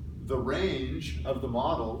the range of the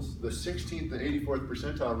models, the 16th and 84th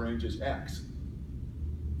percentile range is X.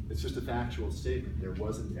 It's just a factual statement. There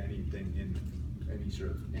wasn't anything in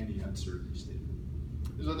any uncertainty statement.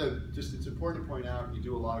 It's important to point out, you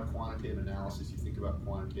do a lot of quantitative analysis, you think about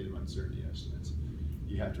quantitative uncertainty estimates.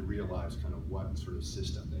 You have to realize kind of what sort of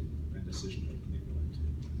system and decision making they go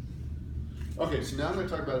into. Okay, so now I'm going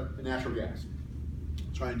to talk about natural gas.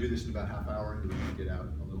 I'll try and do this in about half hour, and we're going to get out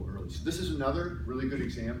a little early. So this is another really good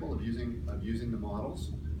example of using the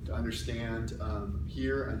models to understand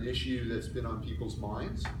here an issue that's been on people's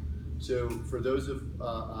minds. So for those of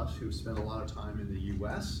us who've spent a lot of time in the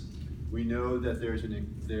U.S., we know that the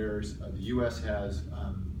U.S. has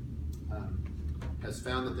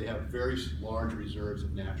found that they have very large reserves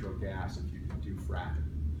of natural gas if you can do fracking.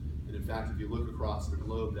 And in fact, if you look across the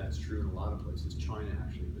globe, that's true in a lot of places. China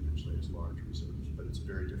actually potentially has large reserves, but it's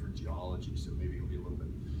very different geology, so maybe it'll be a little bit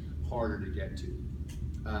harder to get to.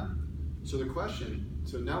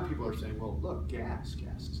 So now people are saying, well, look, gas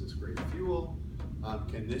is this great fuel.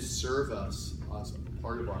 Can this serve us as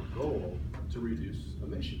part of our goal to reduce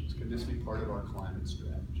emissions? Can this be part of our climate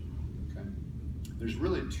strategy? Okay. There's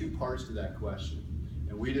really two parts to that question.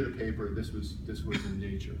 And we did a paper, this was in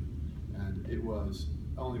Nature, and it was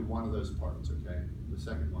only one of those parts, okay? The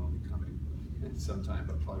second one will be coming sometime,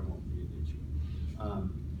 but probably won't be in Nature.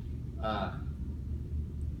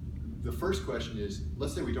 The first question is,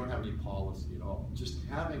 let's say we don't have any policy at all. Just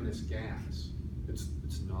having this gas, it's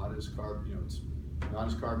not as not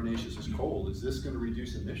as carbonaceous as coal. Is this going to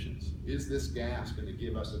reduce emissions? Is this gas going to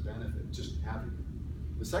give us a benefit, just having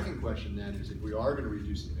it? The second question then is, if we are going to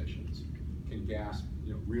reduce emissions, can gas,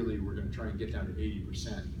 really we're going to try and get down to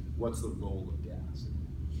 80%, what's the role of gas?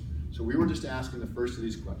 So we were just asking the first of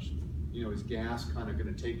these questions. Is gas kind of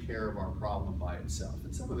going to take care of our problem by itself?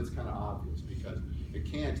 And some of it's kind of obvious, because it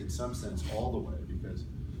can't in some sense all the way, because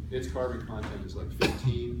its carbon content is like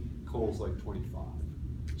 15, coal's like 25.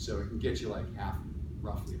 So it can get you like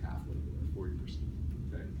roughly halfway there, 40%.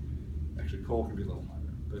 Okay. Actually, coal can be a little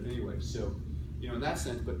higher. But anyway, so in that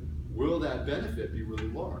sense, but will that benefit be really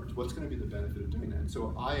large? What's going to be the benefit of doing that? And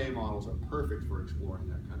so IA models are perfect for exploring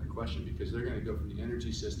that kind of question, because they're going to go from the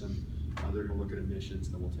energy system, they're going to look at emissions,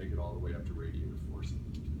 and then we'll take it all the way up to radiator force.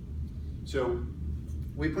 So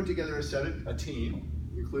we put together a team.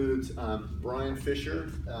 Includes Brian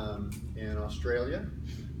Fisher in Australia,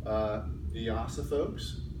 the EASA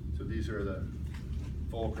folks. So these are the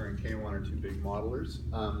Volcker and K1 are two big modelers.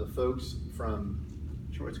 The folks from,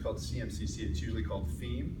 I'm sure it's called CMCC. It's usually called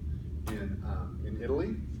FEAM in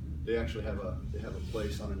Italy. They actually have a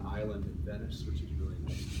place on an island in Venice, which is really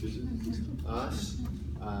nice to visit. Us,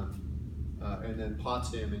 and then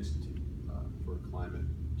Potsdam Institute for Climate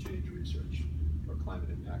Change Research or Climate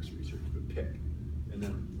Impacts Research, but PIC. And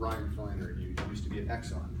then Ryan Feiner, who used to be at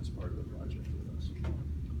Exxon as part of the project with us.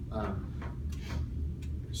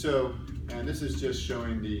 And this is just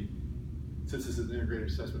showing since this is an integrated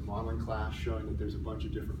assessment modeling class, showing that there's a bunch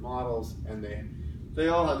of different models, and they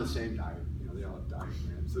all have the same diagram. They all have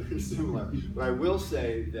diagrams that are similar. But I will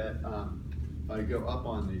say that if I go up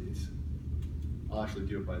on these, I'll actually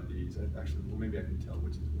do it by these. Maybe I can tell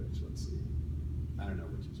which is which. Let's see. I don't know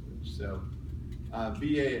which is which. So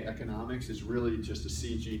BA economics is really just a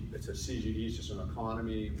CG. It's a CGE. It's just an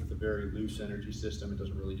economy with a very loose energy system. It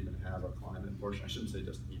doesn't really even have a climate portion. I shouldn't say it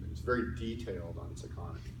doesn't even. It's very detailed on its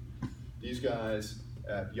economy. These guys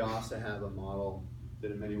at EASA have a model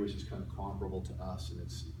that in many ways is kind of comparable to us in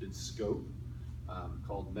its scope,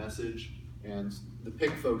 called Message. And the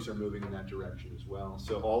PIC folks are moving in that direction as well.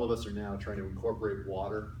 So all of us are now trying to incorporate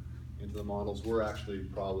water into the models. We're actually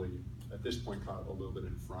probably, at this point, kind of a little bit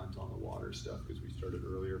in front on the water stuff because we started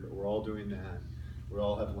earlier, but we're all doing that. We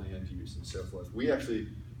all have land use and so forth. We actually,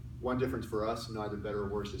 one difference for us, neither better or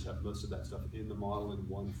worse, is have most of that stuff in the model in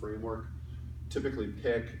one framework. Typically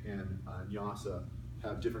PIC and EASA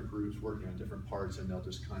have different groups working on different parts, and they'll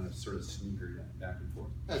just kind of sort of sneaker back and forth.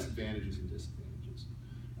 It has advantages and disadvantages.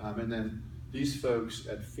 And then these folks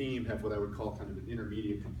at FEAM have what I would call kind of an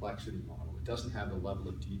intermediate complexity model. It doesn't have the level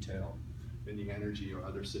of detail in the energy or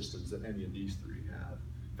other systems that any of these three have.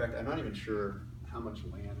 In fact, I'm not even sure how much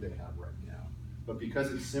land they have right now. But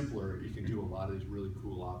because it's simpler, you can do a lot of these really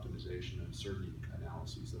cool optimization and uncertainty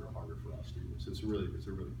analyses that are harder for us to do. So it's a really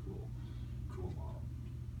cool model.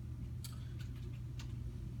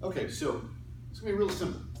 Okay, so it's going to be real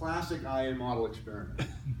simple. Classic IA model experiment.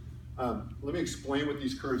 Let me explain what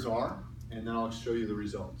these curves are, and then I'll show you the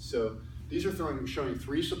results. So these are showing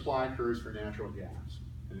 3 supply curves for natural gas.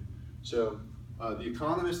 Okay? So the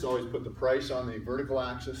economists always put the price on the vertical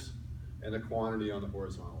axis and the quantity on the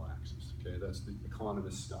horizontal axis. Okay, that's the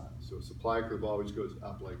economist style. So a supply curve always goes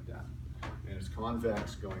up like that, and it's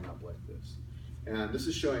convex going up like this. And this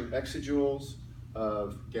is showing exajoules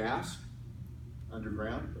of gas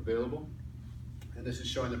underground available, and this is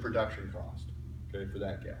showing the production cost, okay, for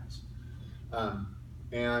that gas.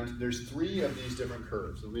 And there's 3 of these different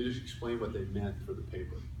curves. Let me just explain what they meant for the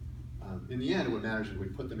paper. In the end, what matters is we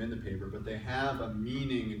put them in the paper, but they have a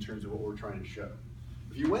meaning in terms of what we're trying to show.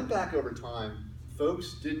 If you went back over time,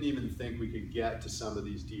 folks didn't even think we could get to some of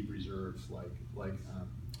these deep reserves like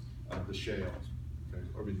the shales, okay,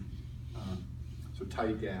 or so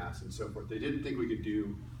tight gas and so forth. They didn't think we could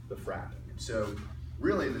do the fracking. And so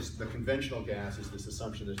really the conventional gas is this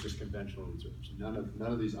assumption there's just conventional reserves, none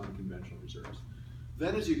of these unconventional reserves.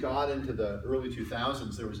 Then as you got into the early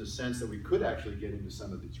 2000s, there was a sense that we could actually get into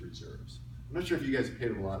some of these reserves. I'm not sure if you guys have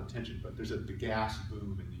paid a lot of attention, but there's the gas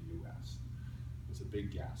boom in the US. It's a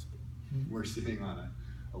big gas boom. We're sitting on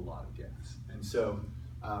a lot of gas. And so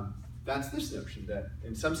that's this notion that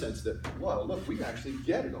in some sense that, well, look, we can actually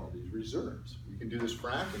get at all these reserves. We can do this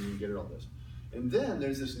fracking and get at all this. And then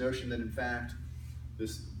there's this notion that in fact,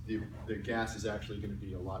 the gas is actually going to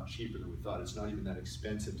be a lot cheaper than we thought. It's not even that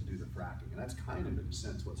expensive to do the fracking, and that's kind of in a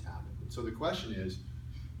sense what's happened. And so the question is,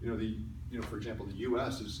 for example, the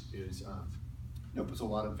U.S. puts a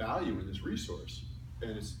lot of value in this resource,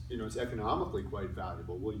 and it's economically quite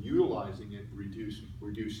valuable. Will utilizing it reduce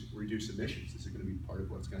emissions? Is it going to be part of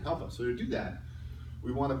what's going to help us? So to do that,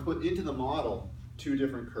 we want to put into the model 2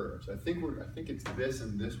 different curves. I think it's this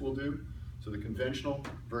and this will do. So the conventional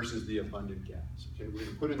versus the abundant gas. Okay, we're going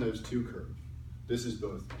to put in those 2 curves. This is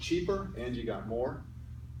both cheaper and you got more.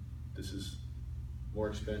 This is more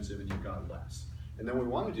expensive and you got less. And then what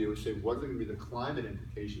we want to do is say, what are going to be the climate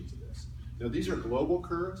implications of this? Now these are global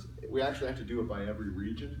curves. We actually have to do it by every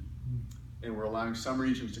region. And we're allowing some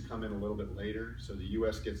regions to come in a little bit later. So the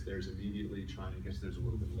US gets theirs immediately, China gets theirs a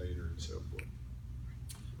little bit later, and so forth.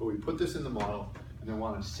 But we put this in the model and then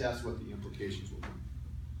want to assess what the implications will be.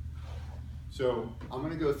 So I'm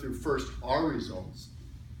going to go through first our results,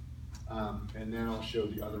 and then I'll show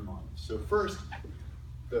the other models. So first,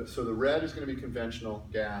 the red is going to be conventional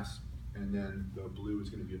gas, and then the blue is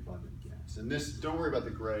going to be abundant gas. And this, don't worry about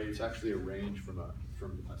the gray, it's actually a range from a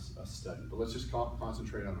study, but let's just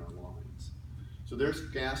concentrate on our lines. So there's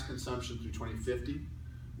gas consumption through 2050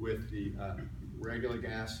 with the regular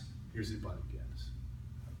gas. Here's the abundant gas.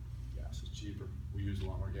 Gas is cheaper, we use a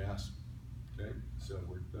lot more gas. Okay, so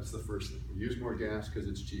that's the first thing. We use more gas because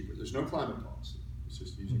it's cheaper. There's no climate policy. It's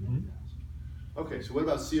just using more gas. Okay, so what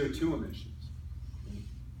about CO2 emissions?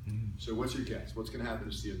 So what's your guess? What's going to happen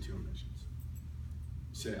to CO2 emissions?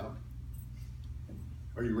 Say up.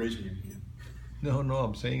 Are you raising your hand? No,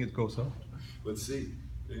 I'm saying it goes up. Let's see.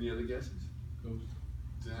 Any other guesses? Goes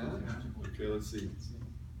Down? Okay, let's see.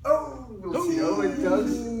 Oh, we'll see. Oh, it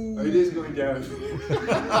does. Oh, it is going down.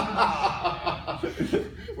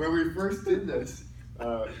 When we first did this,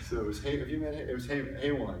 so it was Haywan came in,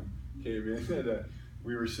 and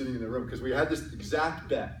we were sitting in the room because we had this exact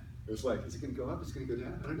bet. It was like, is it going to go up? Is it going to go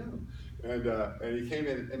down? I don't know. And he came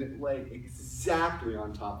in, and it lay exactly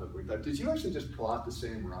on top of it. We thought, did you actually just plot the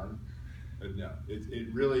same run? No,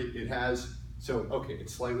 it has. So okay,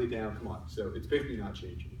 it's slightly down. Come on. So it's basically not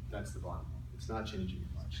changing. That's the bottom line. It's not changing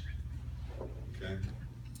much. Okay.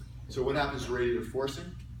 So what happens to radiative forcing?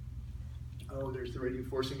 Oh, there's the radiative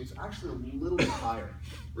forcing. It's actually a little bit higher.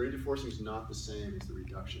 Radiative forcing is not the same as the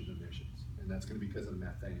reduction in emissions, and that's going to be because of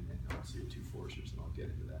methane and CO2 forcers, and I'll get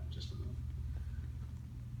into that in just a moment.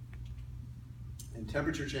 And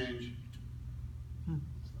temperature change.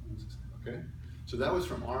 Okay. So that was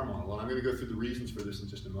from our model, and I'm going to go through the reasons for this in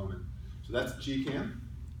just a moment. So that's GCAM.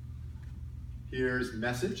 Here's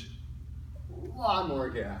message. A lot more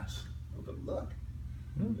gas. Oh, but look,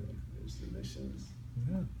 there's the emissions.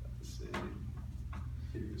 Yeah. The same.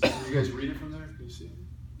 Can you guys read it from there? Can you see it?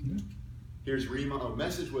 Yeah. Here's REMA. Oh,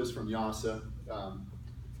 message was from YASA.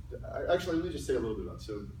 Actually, let me just say a little bit about it.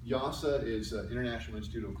 So YASA is International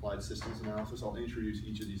Institute of Applied Systems Analysis. I'll introduce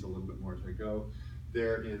each of these a little bit more as I go.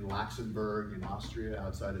 They're in Luxembourg in Austria,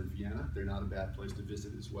 outside of Vienna. They're not a bad place to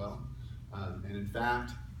visit as well. And in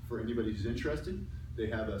fact, for anybody who's interested, they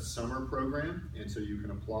have a summer program, and so you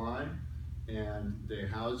can apply, and they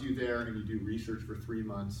house you there, and you do research for 3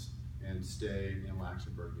 months and stay in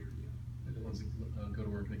Luxembourg near Vienna. They're the ones that go to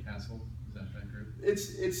work in the castle. Is that group?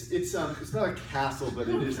 It's not a castle, but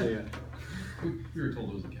it is a. We were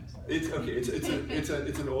told it was a castle. It's okay.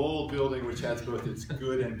 It's an old building which has both its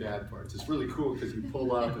good and bad parts. It's really cool because you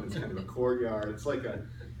pull up and it's kind of a courtyard. It's like a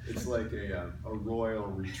royal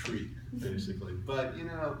retreat basically. But you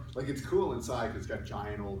know, like it's cool inside because it's got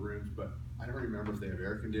giant old rooms. But I don't remember if they have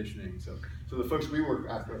air conditioning. So the folks we work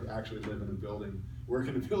after actually live in a building, work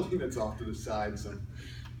in a building that's off to the side. Some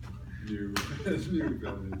new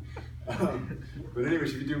building. But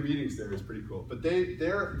anyways, if you do meetings there, it's pretty cool. But they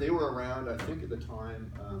were around, I think at the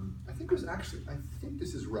time, I think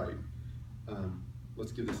this is right.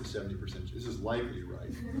 Let's give this a 70%. This is likely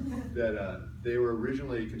right. That they were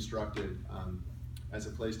originally constructed as a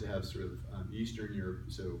place to have sort of Eastern Europe,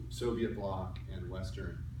 so Soviet bloc and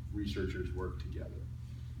Western researchers work together.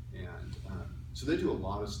 And so they do a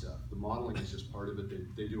lot of stuff. The modeling is just part of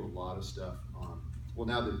it. They do a lot of stuff. Well,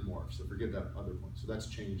 now they've morphed, so forget that other point. So that's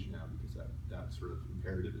changed now because that sort of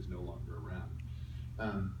imperative is no longer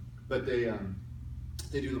around. But they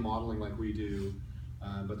do the modeling like we do,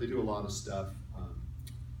 but they do a lot of stuff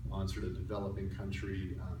on sort of developing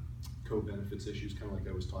country co-benefits issues, kind of like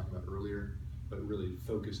I was talking about earlier, but really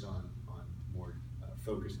focused on more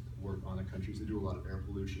focused work on the countries. They do a lot of air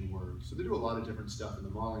pollution work, so they do a lot of different stuff, and the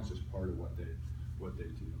modeling is just part of what they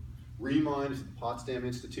do. Remind is the Potsdam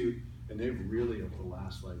Institute. And they've really, over the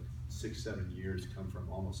last like 6-7 years, come from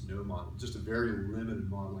almost no model, just a very limited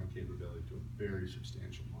modeling capability to a very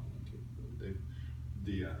substantial modeling capability.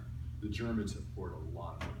 The Germans have poured a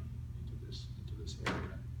lot of money into this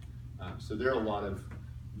area. So there are a lot of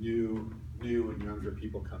new and younger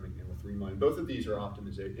people coming in with Remind. Both of these are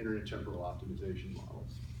internet temporal optimization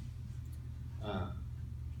models.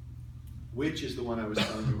 Which is the one I was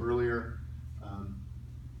telling you earlier,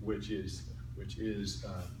 which is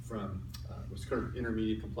from what's called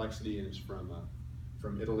intermediate complexity, and is from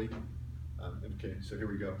Italy. Okay, so here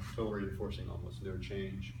we go. Total rate enforcing almost no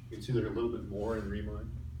change. You can see there's a little bit more in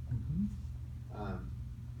Remind.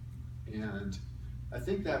 And I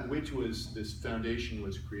think that this foundation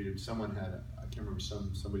was created. Someone had, I can't remember,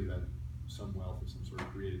 somebody had some wealth of some sort of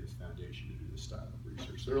created this foundation to do this style of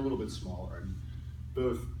research. They're a little bit smaller, and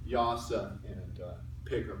both YASA and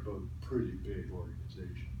PIC are both pretty big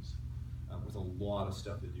organizations. With a lot of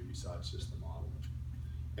stuff they do besides just the modeling.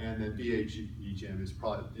 And then BAEGM is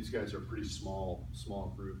probably, these guys are a pretty small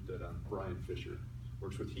group that Brian Fisher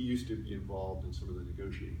works with. He used to be involved in some of the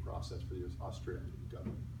negotiating process for the Australian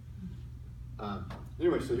government.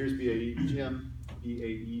 Anyway, so here's BAEGM,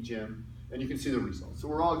 and you can see the results. So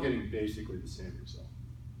we're all getting basically the same result.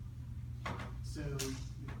 So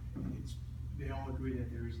they all agree that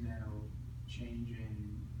there is now change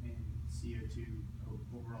in CO2,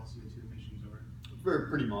 overall CO2 emissions, or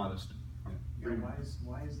Pretty modest. Yeah,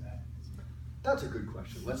 why is that? That's a good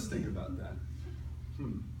question. Let's think about that.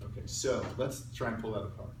 Okay, so let's try and pull that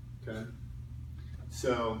apart. Okay.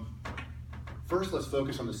 So first, let's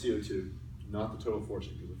focus on the CO2, not the total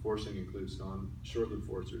forcing, because the forcing includes short-lived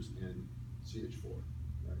forcers and CH4,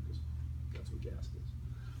 right? Because that's what gas is.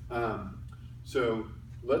 So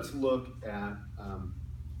let's look at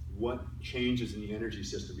what changes in the energy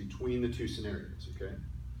system between the two scenarios, okay?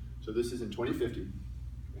 So this is in 2050.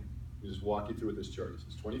 Okay? I'll just walk you through what this chart is.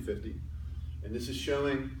 It's 2050, and this is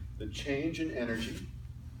showing the change in energy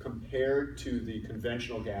compared to the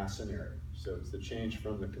conventional gas scenario. So it's the change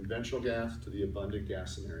from the conventional gas to the abundant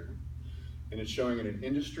gas scenario. And it's showing it in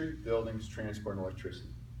industry, buildings, transport, and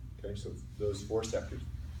electricity. Okay, so those 4 sectors.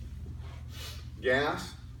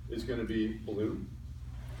 Gas is going to be blue.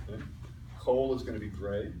 Okay? Coal is going to be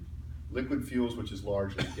gray. Liquid fuels, which is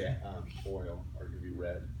largely oil, are going to be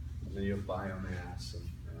red. And then you have biomass,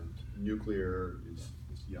 and nuclear is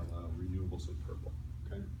yellow, renewables are purple.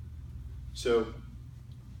 Okay? So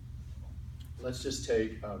let's just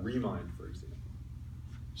take Remind, for example.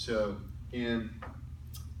 So in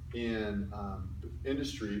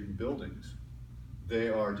industry and buildings, they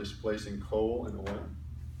are displacing coal and oil.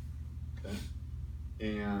 Okay?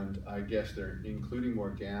 And I guess they're including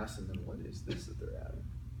more gas, and then what is this that they're adding?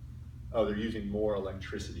 Oh, they're using more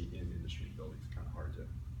electricity in industry and buildings. Kind of hard to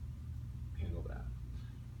handle that.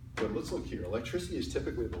 But let's look here. Electricity is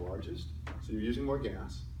typically the largest, so you're using more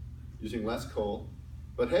gas, using less coal,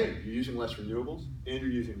 but hey, you're using less renewables, and you're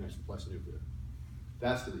using less nuclear.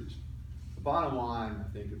 That's the reason. The bottom line,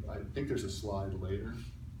 I think there's a slide later.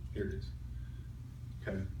 Here it is.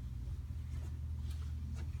 Okay.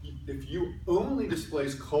 If you only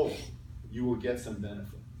displace coal, you will get some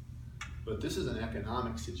benefit. But this is an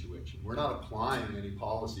economic situation. We're not applying any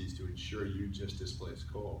policies to ensure you just displace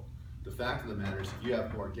coal. The fact of the matter is, if you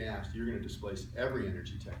have more gas, you're going to displace every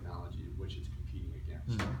energy technology which it's competing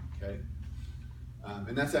against. Okay?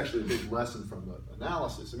 And that's actually a big lesson from the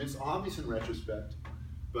analysis. I mean, it's obvious in retrospect,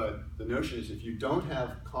 but the notion is if you don't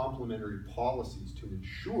have complementary policies to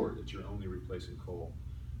ensure that you're only replacing coal,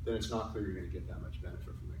 then it's not clear you're going to get that much benefit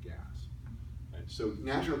from the gas. Right? So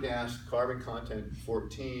natural gas, carbon content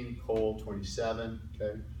 14, coal 27,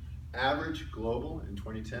 okay? Average global in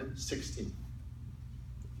 2010, 16.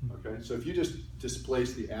 Okay, so if you just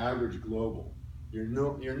displace the average global, you're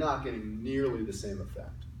not getting nearly the same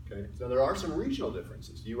effect. Okay, so there are some regional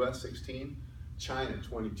differences. US 16, China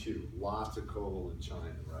 22. Lots of coal in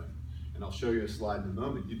China, right? And I'll show you a slide in a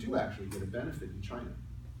moment. You do actually get a benefit in China,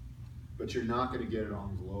 but you're not going to get it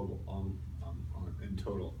on global, in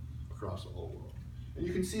total across the whole world. And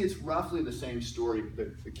you can see it's roughly the same story.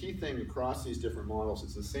 The key thing across these different models,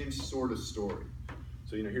 it's the same sort of story.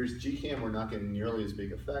 So here's GCAM, we're not getting nearly as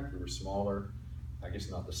big effect. We're smaller, I guess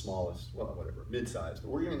not the smallest, well, whatever, mid-sized, but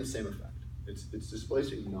we're getting the same effect. It's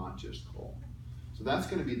displacing not just coal. So that's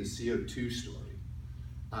going to be the CO2 story.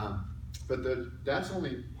 But that's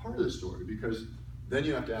only part of the story, because then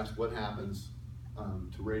you have to ask what happens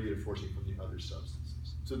to radiative forcing from the other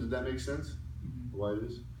substances. So did that make sense? Mm-hmm. Why it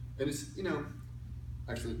is? And it's,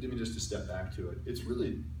 actually, let me just to step back to it. It's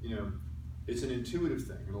really, it's an intuitive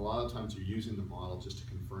thing, and a lot of times you're using the model just to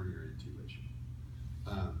confirm your intuition.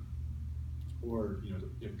 Or,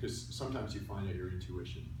 because sometimes you find out your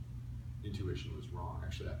intuition was wrong.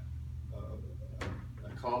 Actually,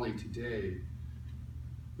 a colleague today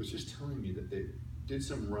was just telling me that they did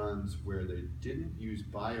some runs where they didn't use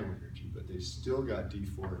bioenergy, but they still got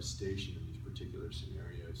deforestation in these particular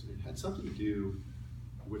scenarios. And it had something to do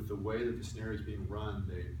with the way that the scenario is being run.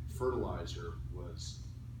 The fertilizer was,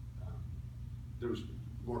 there was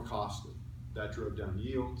more costly. That drove down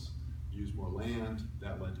yields, used more land,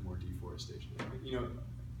 that led to more deforestation.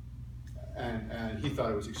 And he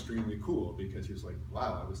thought it was extremely cool, because he was like,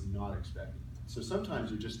 wow, I was not expecting that. So sometimes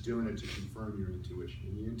you're just doing it to confirm your intuition,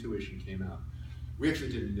 and the intuition came out. We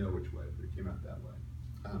actually didn't know which way, but it came out that way.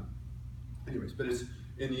 Anyways, but it's,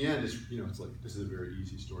 in the end, it's like, this is a very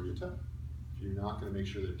easy story to tell. If you're not going to make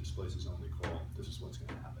sure that it displaces only coal, this is what's going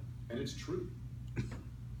to happen. And it's true. I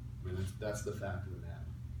mean, that's the fact of the matter.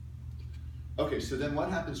 Okay, so then what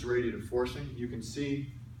happens to radiative forcing? You can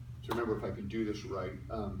see, to remember if I can do this right.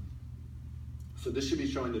 So this should be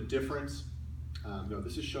showing the difference. No,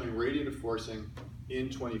 this is showing radiative forcing in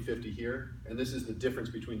 2050 here, and this is the difference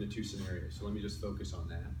between the two scenarios. So let me just focus on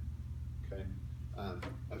that, okay? I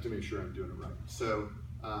have to make sure I'm doing it right. So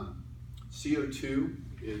CO2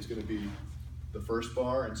 is gonna be the first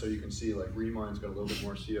bar, and so you can see like Remine's got a little bit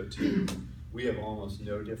more CO2. We have almost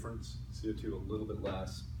no difference. CO2 a little bit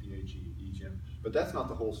less, BAG, EGM, but that's not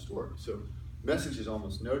the whole story. So message is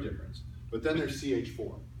almost no difference, but then there's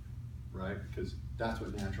CH4, right? Because that's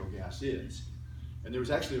what natural gas is. And there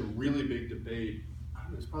was actually a really big debate, I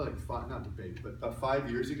don't know, it's probably like not debate, but about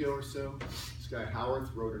 5 years ago or so, this guy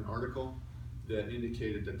Howarth wrote an article that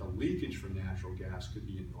indicated that the leakage from natural gas could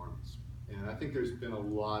be enormous. And I think there's been a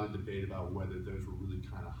lot of debate about whether those were really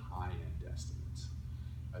kind of high-end estimates.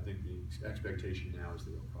 I think the expectation now is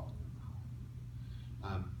they were probably on the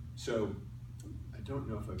high. So I don't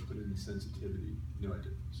know if I put in the sensitivity. No, I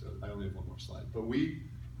didn't. So I only have one more slide. But we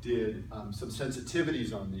did some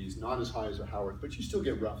sensitivities on these, not as high as a Howarth, but you still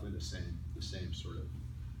get roughly the same sort of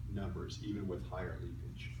numbers, even with higher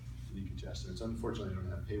leakage estimates. Unfortunately, I don't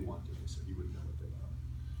have Pay-1 to this, so you wouldn't know what they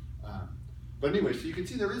are. But anyway, so you can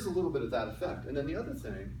see there is a little bit of that effect. And then the other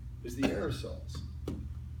thing is the aerosols.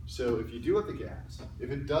 So if you do have the gas,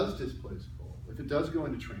 if it does displace coal, if it does go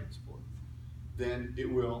into transport, then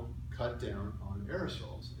it will cut down on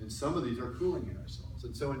aerosols. And some of these are cooling aerosols.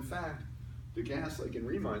 And so in fact, the gas, like in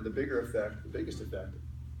Remine, the biggest effect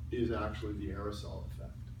is actually the aerosol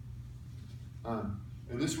effect.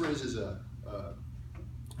 And this raises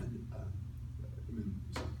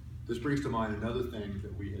this brings to mind another thing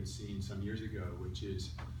that we had seen some years ago, which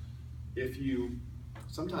is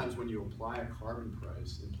sometimes when you apply a carbon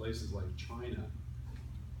price in places like China,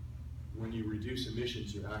 when you reduce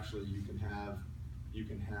emissions, you can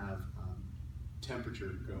have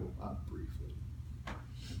temperature go up briefly.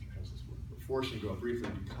 Forcing go up briefly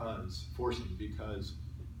because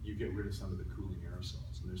you get rid of some of the cooling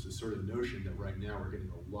aerosols. And there's this sort of notion that right now we're getting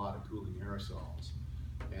a lot of cooling aerosols,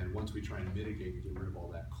 and once we try and mitigate and get rid of all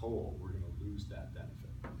that coal, we're going to lose that benefit.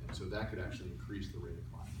 And so that could actually increase the rate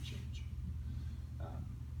of climate change.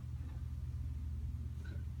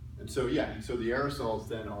 Okay. And so the aerosols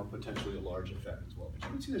then are potentially a large effect as well. But you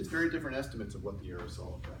can see there's very different estimates of what the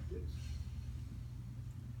aerosol effect is.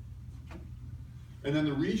 And then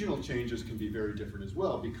the regional changes can be very different as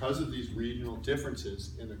well because of these regional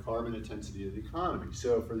differences in the carbon intensity of the economy.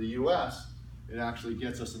 So for the US, it actually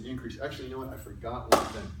gets us an increase. Actually, you know what? I forgot one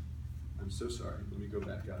thing. I'm so sorry. Let me go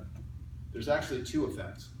back up. There's actually two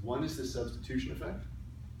effects. One is the substitution effect.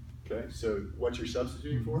 Okay, so what you're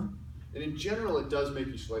substituting for. And in general, it does make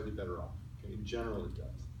you slightly better off. Okay, in general, it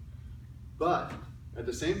does. But at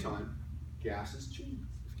the same time, gas is cheap.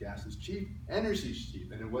 If gas is cheap, energy is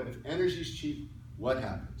cheap. And if energy is cheap, what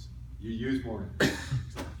happens? You use more energy.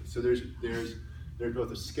 So there's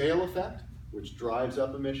both a scale effect, which drives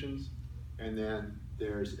up emissions, and then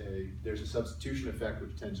there's a substitution effect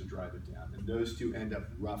which tends to drive it down. And those two end up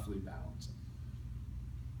roughly balancing.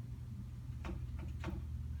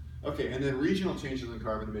 Okay, and then regional changes in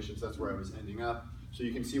carbon emissions, that's where I was ending up. So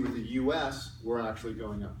you can see with the US, we're actually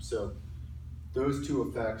going up. So those two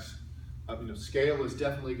effects, scale is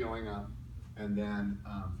definitely going up, and then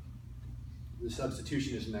the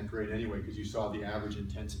substitution isn't that great anyway, because you saw the average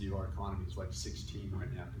intensity of our economy is like 16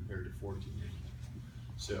 right now compared to 14.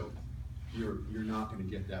 So you're not going to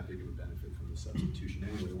get that big of a benefit from the substitution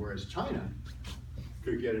anyway, whereas China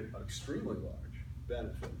could get an extremely large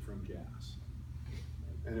benefit from gas.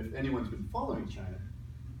 And if anyone's been following China,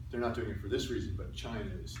 they're not doing it for this reason, but China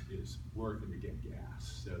is working to get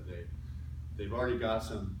gas. So they've already got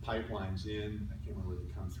some pipelines in. I can't remember where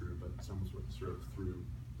they come through, but some sort of through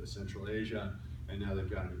the Central Asia, and now they've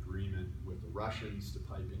got an agreement with the Russians to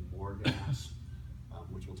pipe in more gas,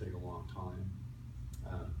 which will take a long time.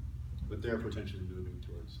 But they're potentially moving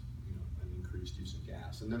towards an increased use of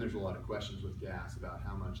gas. And then there's a lot of questions with gas about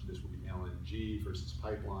how much this will be LNG versus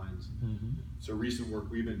pipelines. So recent work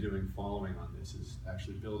we've been doing following on this is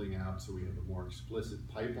actually building out so we have a more explicit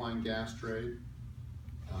pipeline gas trade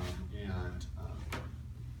and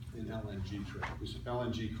an LNG trade. Because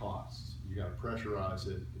LNG costs. You got to pressurize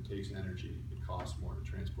it, it takes energy, it costs more to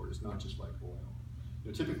transport. It's not just like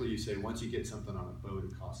oil. Typically you say once you get something on a boat,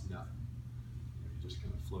 it costs nothing. You just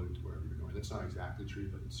kind of float it to wherever you're going. That's not exactly true,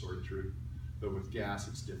 but it's sort of true. But with gas,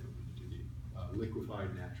 it's different. When you do the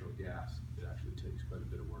liquefied natural gas, it actually takes quite a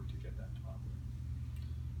bit of work to get that to operate.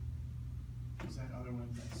 Is that other one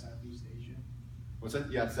like Southeast Asia? What's that?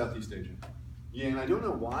 Yeah, Southeast Asia. Yeah, and I don't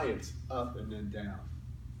know why it's up and then down.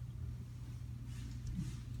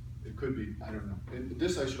 It could be, I don't know. And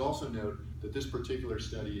this, I should also note that this particular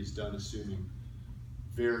study is done assuming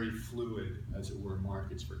very fluid, as it were,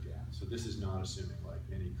 markets for gas. So this is not assuming like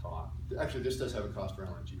any cost. Actually, this does have a cost for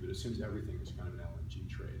LNG, but it assumes everything is kind of an LNG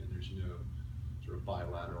trade, and there's no sort of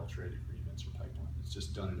bilateral trade agreements or pipeline. It's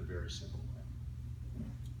just done in a very simple way.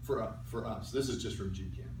 For us, this is just from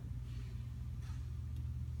GCAM.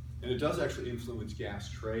 And it does actually influence gas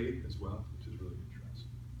trade as well, which is really interesting.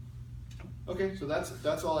 Okay, so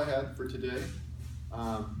that's all I had for today.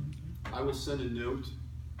 I will send a note.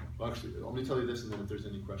 Well, actually, let me tell you this, and then if there's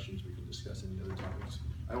any questions, we can discuss any other topics.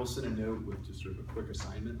 I will send a note with just sort of a quick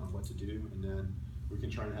assignment on what to do, and then we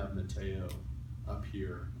can try and have Mateo up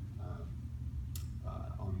here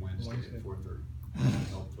on Wednesday at 4:30 to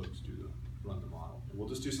help folks run the model. And we'll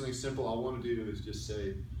just do something simple. All I want to do is just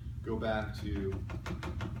say, go back to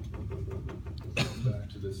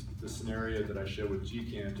the scenario that I showed with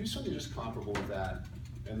GCAM. Do something just comparable with that,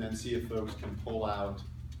 and then see if folks can pull out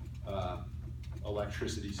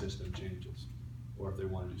electricity system changes, or if they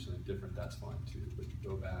want to do something different, that's fine too. But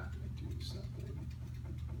go back and do something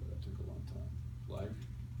that took a long time,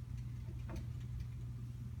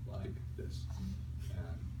 like this,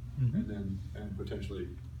 and then potentially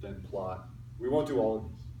then plot. We won't do all of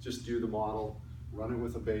these. Just do the model, run it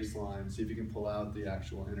with a baseline, see if you can pull out the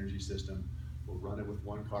actual energy system. We'll run it with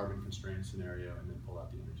one carbon constrained scenario, and then pull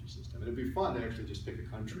out the energy system. And it'd be fun to actually just pick a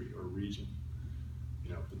country or a region.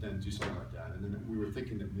 But then do something like that. And then we were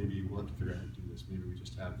thinking that maybe we'll have to figure out how to do this. Maybe we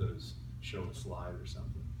just have those show a slide or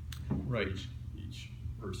something. Right. Each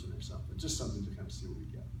person or something. Just something to kind of see what we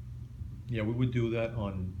get. Yeah, we would do that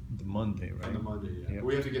on the Monday, right? On the Monday, yeah. Yep.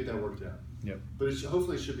 We have to get that worked out. Yep. But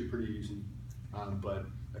hopefully it should be pretty easy. But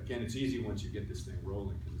again, it's easy once you get this thing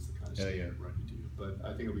rolling because it's the kind of standard run you do. But I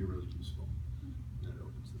think it'll be really useful. And it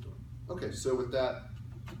opens the door. Okay, so with that,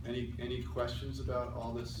 any questions about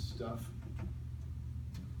all this stuff?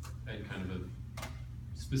 I had kind of a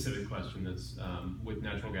specific question that's with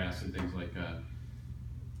natural gas and things like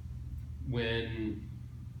when,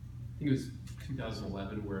 I think it was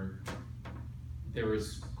 2011, where there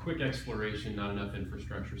was quick exploration, not enough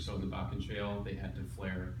infrastructure, so in the Bakken Shale, they had to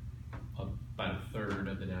flare about a third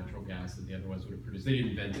of the natural gas that they otherwise would have produced. They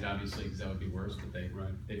didn't invent it, obviously, because that would be worse, but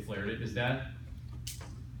they flared it. Is that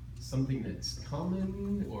something that's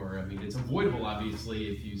common, or I mean, it's avoidable obviously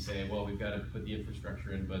if you say, well, we've got to put the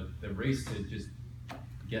infrastructure in, but the race to just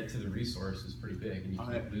get to the resource is pretty big, and you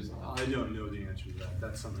can't lose a lot. I don't know the answer to that.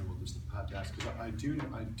 That's something we'll just have to ask, because I do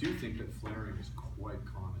think that flaring is quite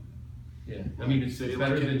common. Yeah, I mean, it's Say,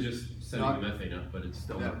 better like than just sending not- the methane up, but it's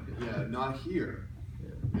still That- not good. yeah, not here.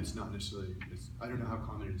 Yeah. It's not necessarily, I don't know how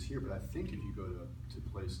common it is here, but I think if you go to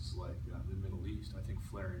places like the Middle East, I think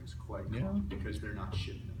flaring is quite common because they're not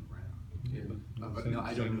shipping it around. Yeah. But no,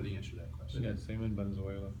 I don't know the answer to that question. Yeah, same in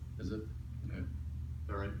Venezuela. Is it?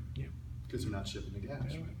 All right? Yeah. Because they're not shipping the gas,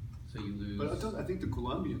 Yeah. right? So you lose. But I think the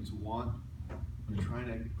Colombians want, they're trying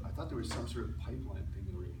to, I thought there was some sort of pipeline thing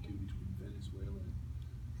they were going to do between Venezuela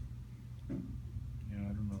and. Yeah,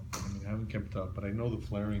 I don't know. I mean, I haven't kept up, but I know the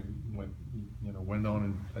flaring went on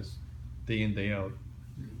and as day in, day out.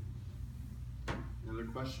 Any other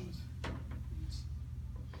questions?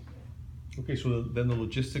 Okay, so then the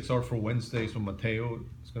logistics are for Wednesday, so Mateo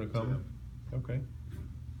is gonna come? Okay,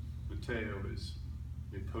 Mateo is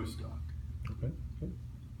a postdoc. okay, good,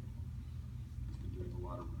 He's been doing a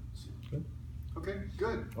lot of runs. good. Okay,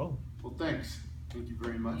 good. Oh, Well, thanks. Thank you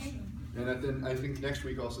very much. And then I think next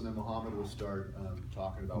week also then Mohammed will start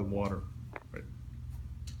talking about the water.